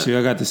won that. Got you,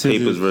 I got the scissors.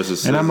 Papers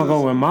versus scissors. And I'm going to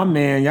go with my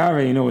man. Y'all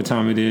already know what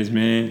time it is,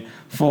 man.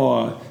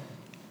 For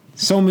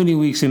so many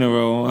weeks in a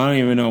row. I don't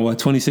even know,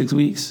 26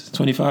 weeks,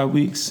 25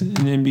 weeks in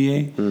the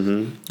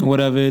NBA,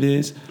 whatever it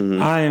is.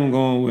 I am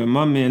going with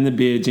my man, the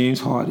beard, James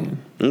Harden.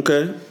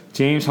 Okay.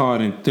 James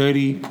Harden,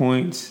 30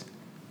 points,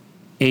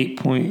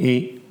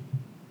 8.8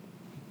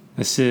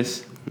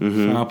 assists,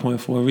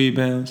 5.4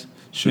 rebounds,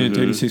 shooting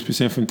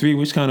 36% from three,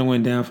 which kind of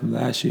went down from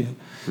last year.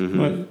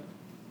 But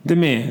the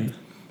man,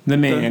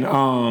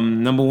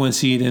 number one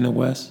seed in the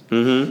West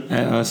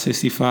at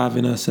 65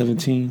 and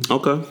 17.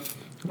 Okay.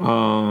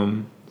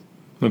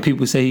 When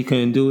people say he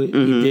couldn't do it,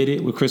 he did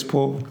it with Chris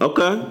Paul.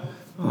 Okay.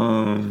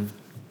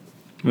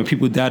 When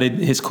people doubted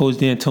his coach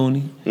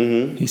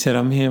D'Antoni, he said,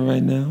 "I'm here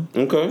right now."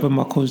 Okay. But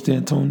my coach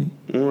D'Antoni.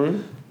 All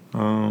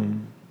right.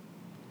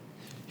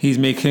 He's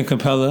making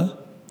Capella,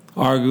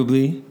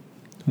 arguably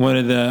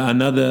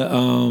another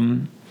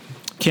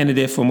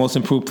candidate for most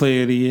improved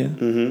player of the year.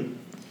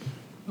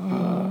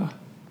 The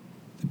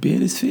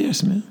beard is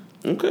fierce, man.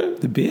 Okay.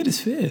 The beard is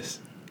fierce.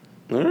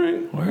 All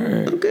right.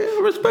 Word. Okay,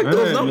 I respect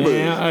those numbers.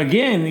 Man.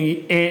 Again,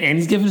 and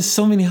he's giving us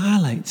so many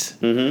highlights.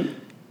 He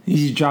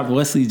just dropped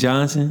Wesley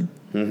Johnson.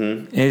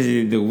 As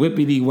the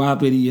whippity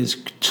woppity is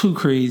too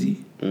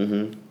crazy.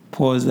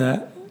 Pause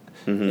that.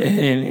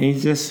 And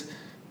he's just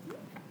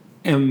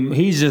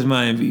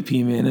my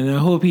MVP, man. And I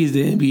hope he's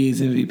the NBA's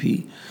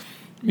MVP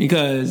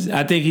because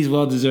I think he's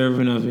well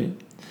deserving of it.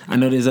 I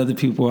know there's other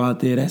people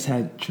out there that's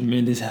had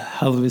tremendous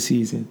hell of a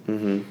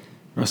season.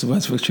 Russell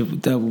Westbrook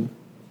triple-double.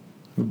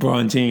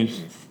 LeBron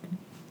James.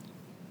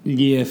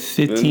 Yeah,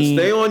 15.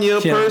 Stay on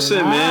your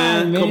person,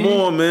 man. Come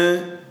on,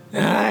 man.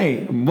 All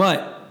right.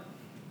 But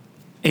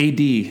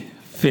AD,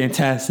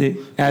 fantastic.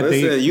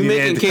 Listen, you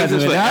making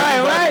cases for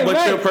everybody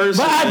but your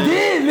person. But I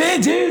did,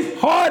 man. James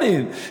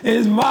Harden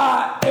is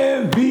my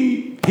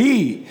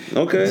MVP.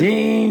 Okay.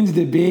 James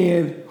the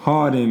Beard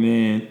Harden,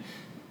 man.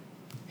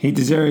 He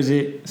deserves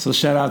it. So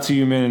shout out to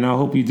you, man, and I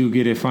hope you do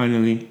get it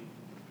finally.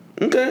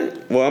 Okay.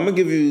 Well, I'm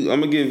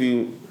gonna give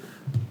you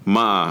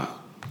my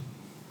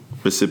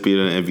recipient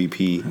of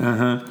MVP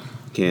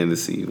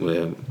candidacy.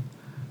 Where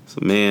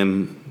some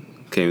man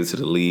came into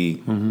the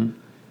league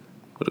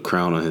with a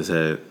crown on his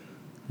head,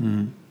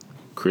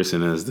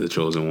 christened as the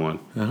chosen one.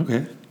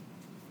 Okay.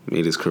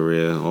 Made his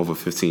career over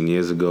 15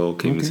 years ago.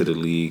 Came into the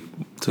league,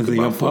 took it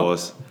by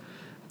force.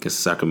 Against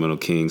the Sacramento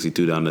Kings, he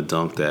threw down the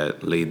dunk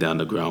that laid down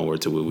the groundwork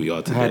to where we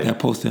are today. I had that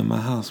poster in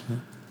my house,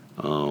 man.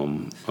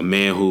 A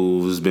man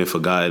who's been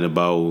forgotten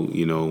about,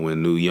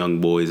 when new young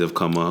boys have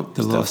come up.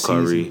 Steph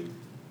Curry,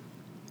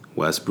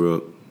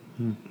 Westbrook.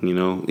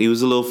 He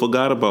was a little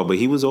forgot about, but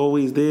he was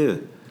always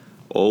there.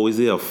 Always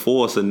there, a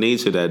force of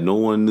nature that no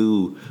one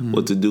knew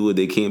what to do with.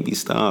 They can't be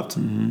stopped.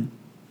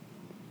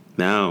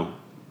 Now,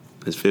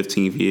 his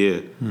 15th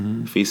year,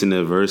 facing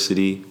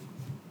adversity,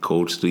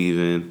 coach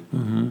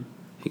leaving.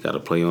 He got to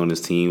play on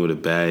his team with a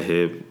bad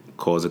hip,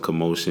 cause a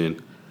commotion.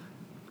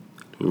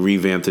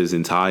 Revamped his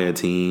entire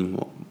team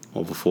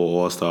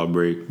before All-Star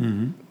break.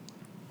 And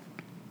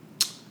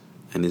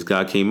this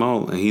guy came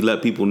out and he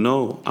let people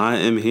know, I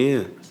am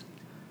here.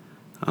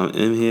 I'm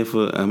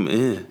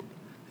in.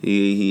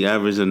 He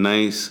averaged a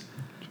nice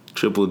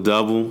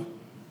triple-double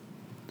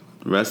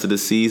the rest of the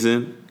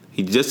season.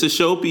 Just to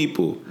show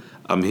people,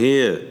 I'm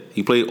here.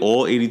 He played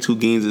all 82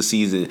 games this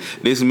season.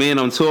 This man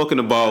I'm talking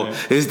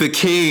about is the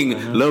king,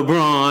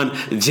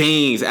 LeBron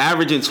James,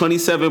 averaging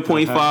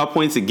 27.5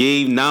 points a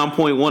game,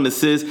 9.1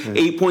 assists,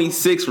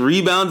 8.6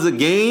 rebounds a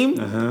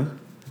game.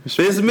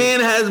 This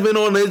man has been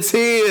on a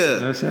tear.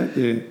 That's right.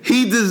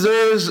 He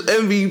deserves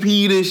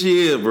MVP this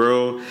year,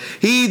 bro.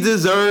 He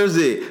deserves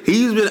it.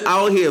 He's been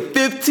out here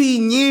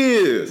 15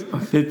 years.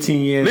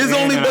 15 years. There's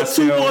only but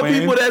two more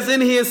people that's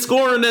in here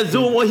scoring that's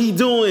doing what he's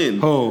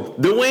doing. Who?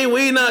 Dwayne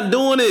Wade not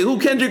doing it. Who?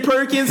 Kendrick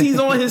Perkins? He's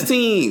on his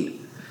team.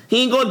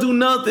 He ain't gonna do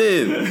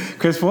nothing.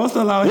 Chris Paul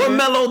still out here. What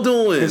Melo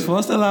doing? Chris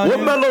Paul still out here.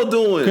 What Melo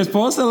doing? Chris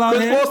Paul still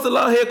out here. Chris Paul still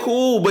out here,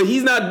 cool, but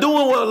he's not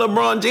doing what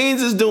LeBron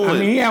James is doing. I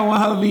mean, he had one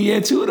hell of a year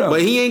too, though.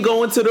 But he ain't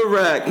going to the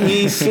rack.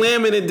 He ain't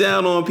slamming it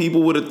down on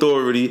people with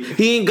authority.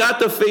 He ain't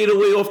got the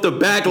fadeaway off the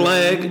back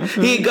leg.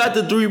 He ain't got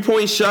the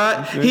 3-point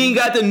shot. He ain't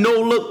got the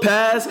no-look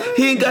pass.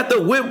 He ain't got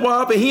the whip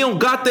wop, and he don't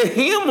got the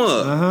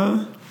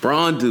hammer.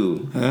 Bron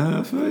do.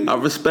 I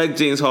respect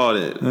James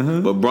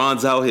Harden, but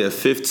Bron's out here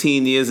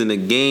 15 years in the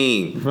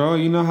game. Bro,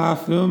 you know how I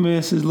feel, man.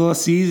 It's his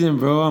last season,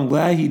 bro. I'm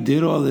glad he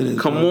did all of this.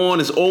 Come on,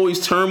 it's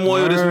always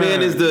turmoil. This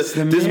man is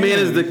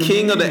the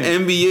king of the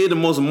NBA, the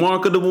most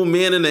marketable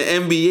man in the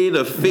NBA,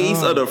 the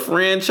face of the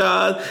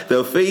franchise,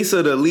 the face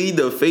of the league,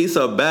 the face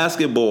of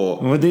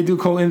basketball. Would they do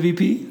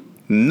co-MVP?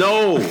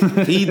 No,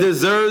 he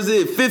deserves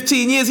it.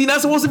 15 years, he's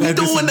not supposed to be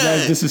doing that.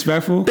 That's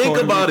disrespectful.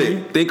 Think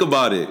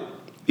about it.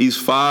 He's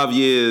 5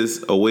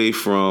 years away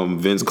from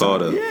Vince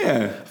Carter.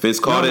 Yeah. Vince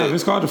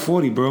Carter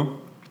 40, bro.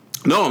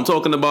 No, I'm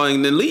talking about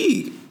in the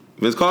league.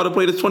 Vince Carter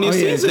played his 20th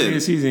season.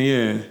 20th season,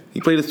 yeah. He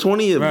played his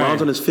 20th. Right.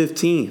 Browns on his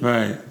 15th.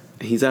 Right.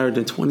 He's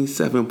averaging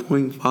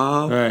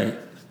 27.5. Right.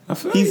 I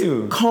feel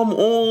you. Come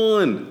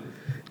on.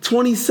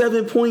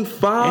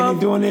 27.5. And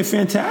he's doing it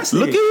fantastic.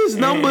 Look at his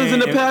numbers in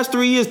the past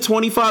 3 years.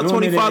 25,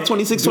 25,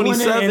 26,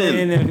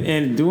 27.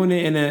 And doing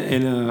it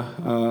in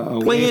a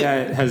way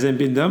that hasn't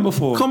been done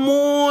before. Come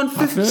on,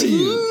 15.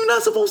 You're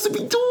not supposed to be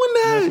doing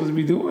that. You're not supposed to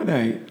be doing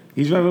that.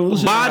 He's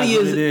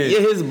revolutionized.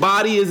 His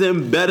body is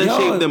in better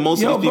shape than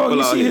most of these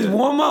people out here. You see his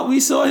warm up?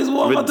 We saw his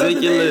warm up.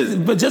 Ridiculous.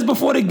 But just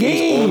before the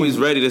game. He's always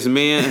ready. This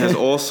man has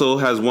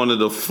one of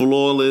the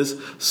flawless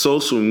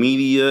social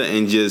media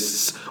and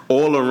just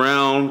all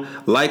around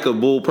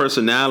likable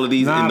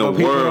personalities in the but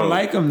people world. Don't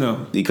like him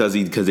though because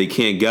they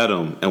can't get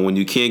him, and when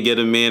you can't get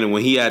a man, and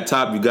when he at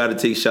top, you got to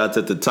take shots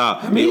at the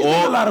top. I mean,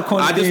 a lot of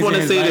I just want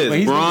to say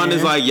this: Bron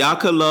is like, y'all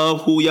can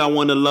love who y'all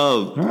want to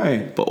love,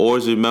 right? But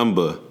always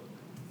remember,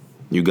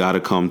 you got to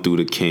come through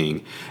the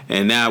king.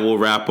 And now we'll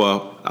wrap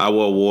up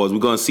our awards. We're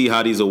gonna see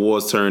how these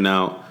awards turn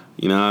out.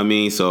 You know what I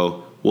mean?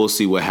 So we'll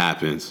see what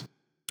happens.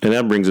 And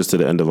that brings us to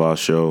the end of our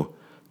show.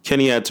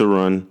 Kenny had to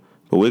run,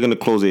 but we're going to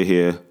close it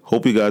here.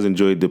 Hope you guys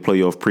enjoyed the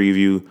playoff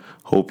preview.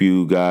 Hope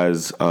you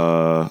guys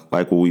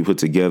like what we put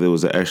together. It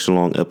was an extra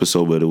long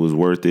episode, but it was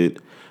worth it.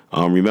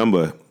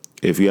 Remember,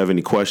 if you have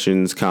any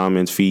questions,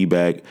 comments,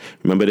 feedback,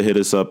 remember to hit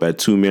us up at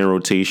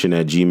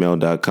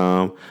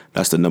 2manrotation@gmail.com.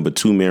 That's the number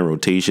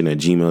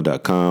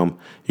 2manrotation@gmail.com.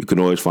 You can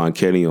always find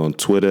Kenny on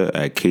Twitter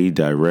at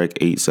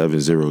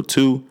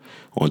KDirect8702.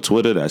 On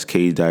Twitter, that's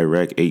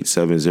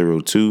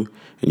KDirect8702.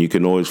 And you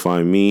can always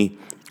find me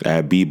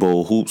at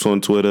Bebo Hoops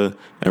on Twitter.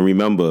 And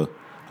remember,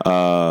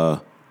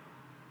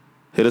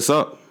 hit us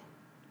up.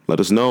 Let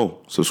us know.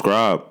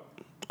 Subscribe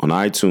on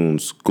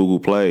iTunes, Google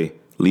Play.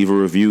 Leave a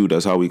review.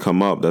 That's how we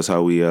come up. That's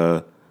how we,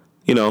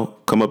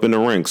 come up in the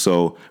ranks.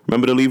 So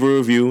remember to leave a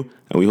review.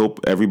 And we hope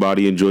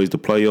everybody enjoys the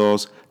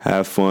playoffs.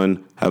 Have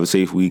fun. Have a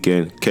safe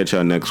weekend. Catch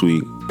y'all next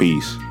week.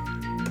 Peace.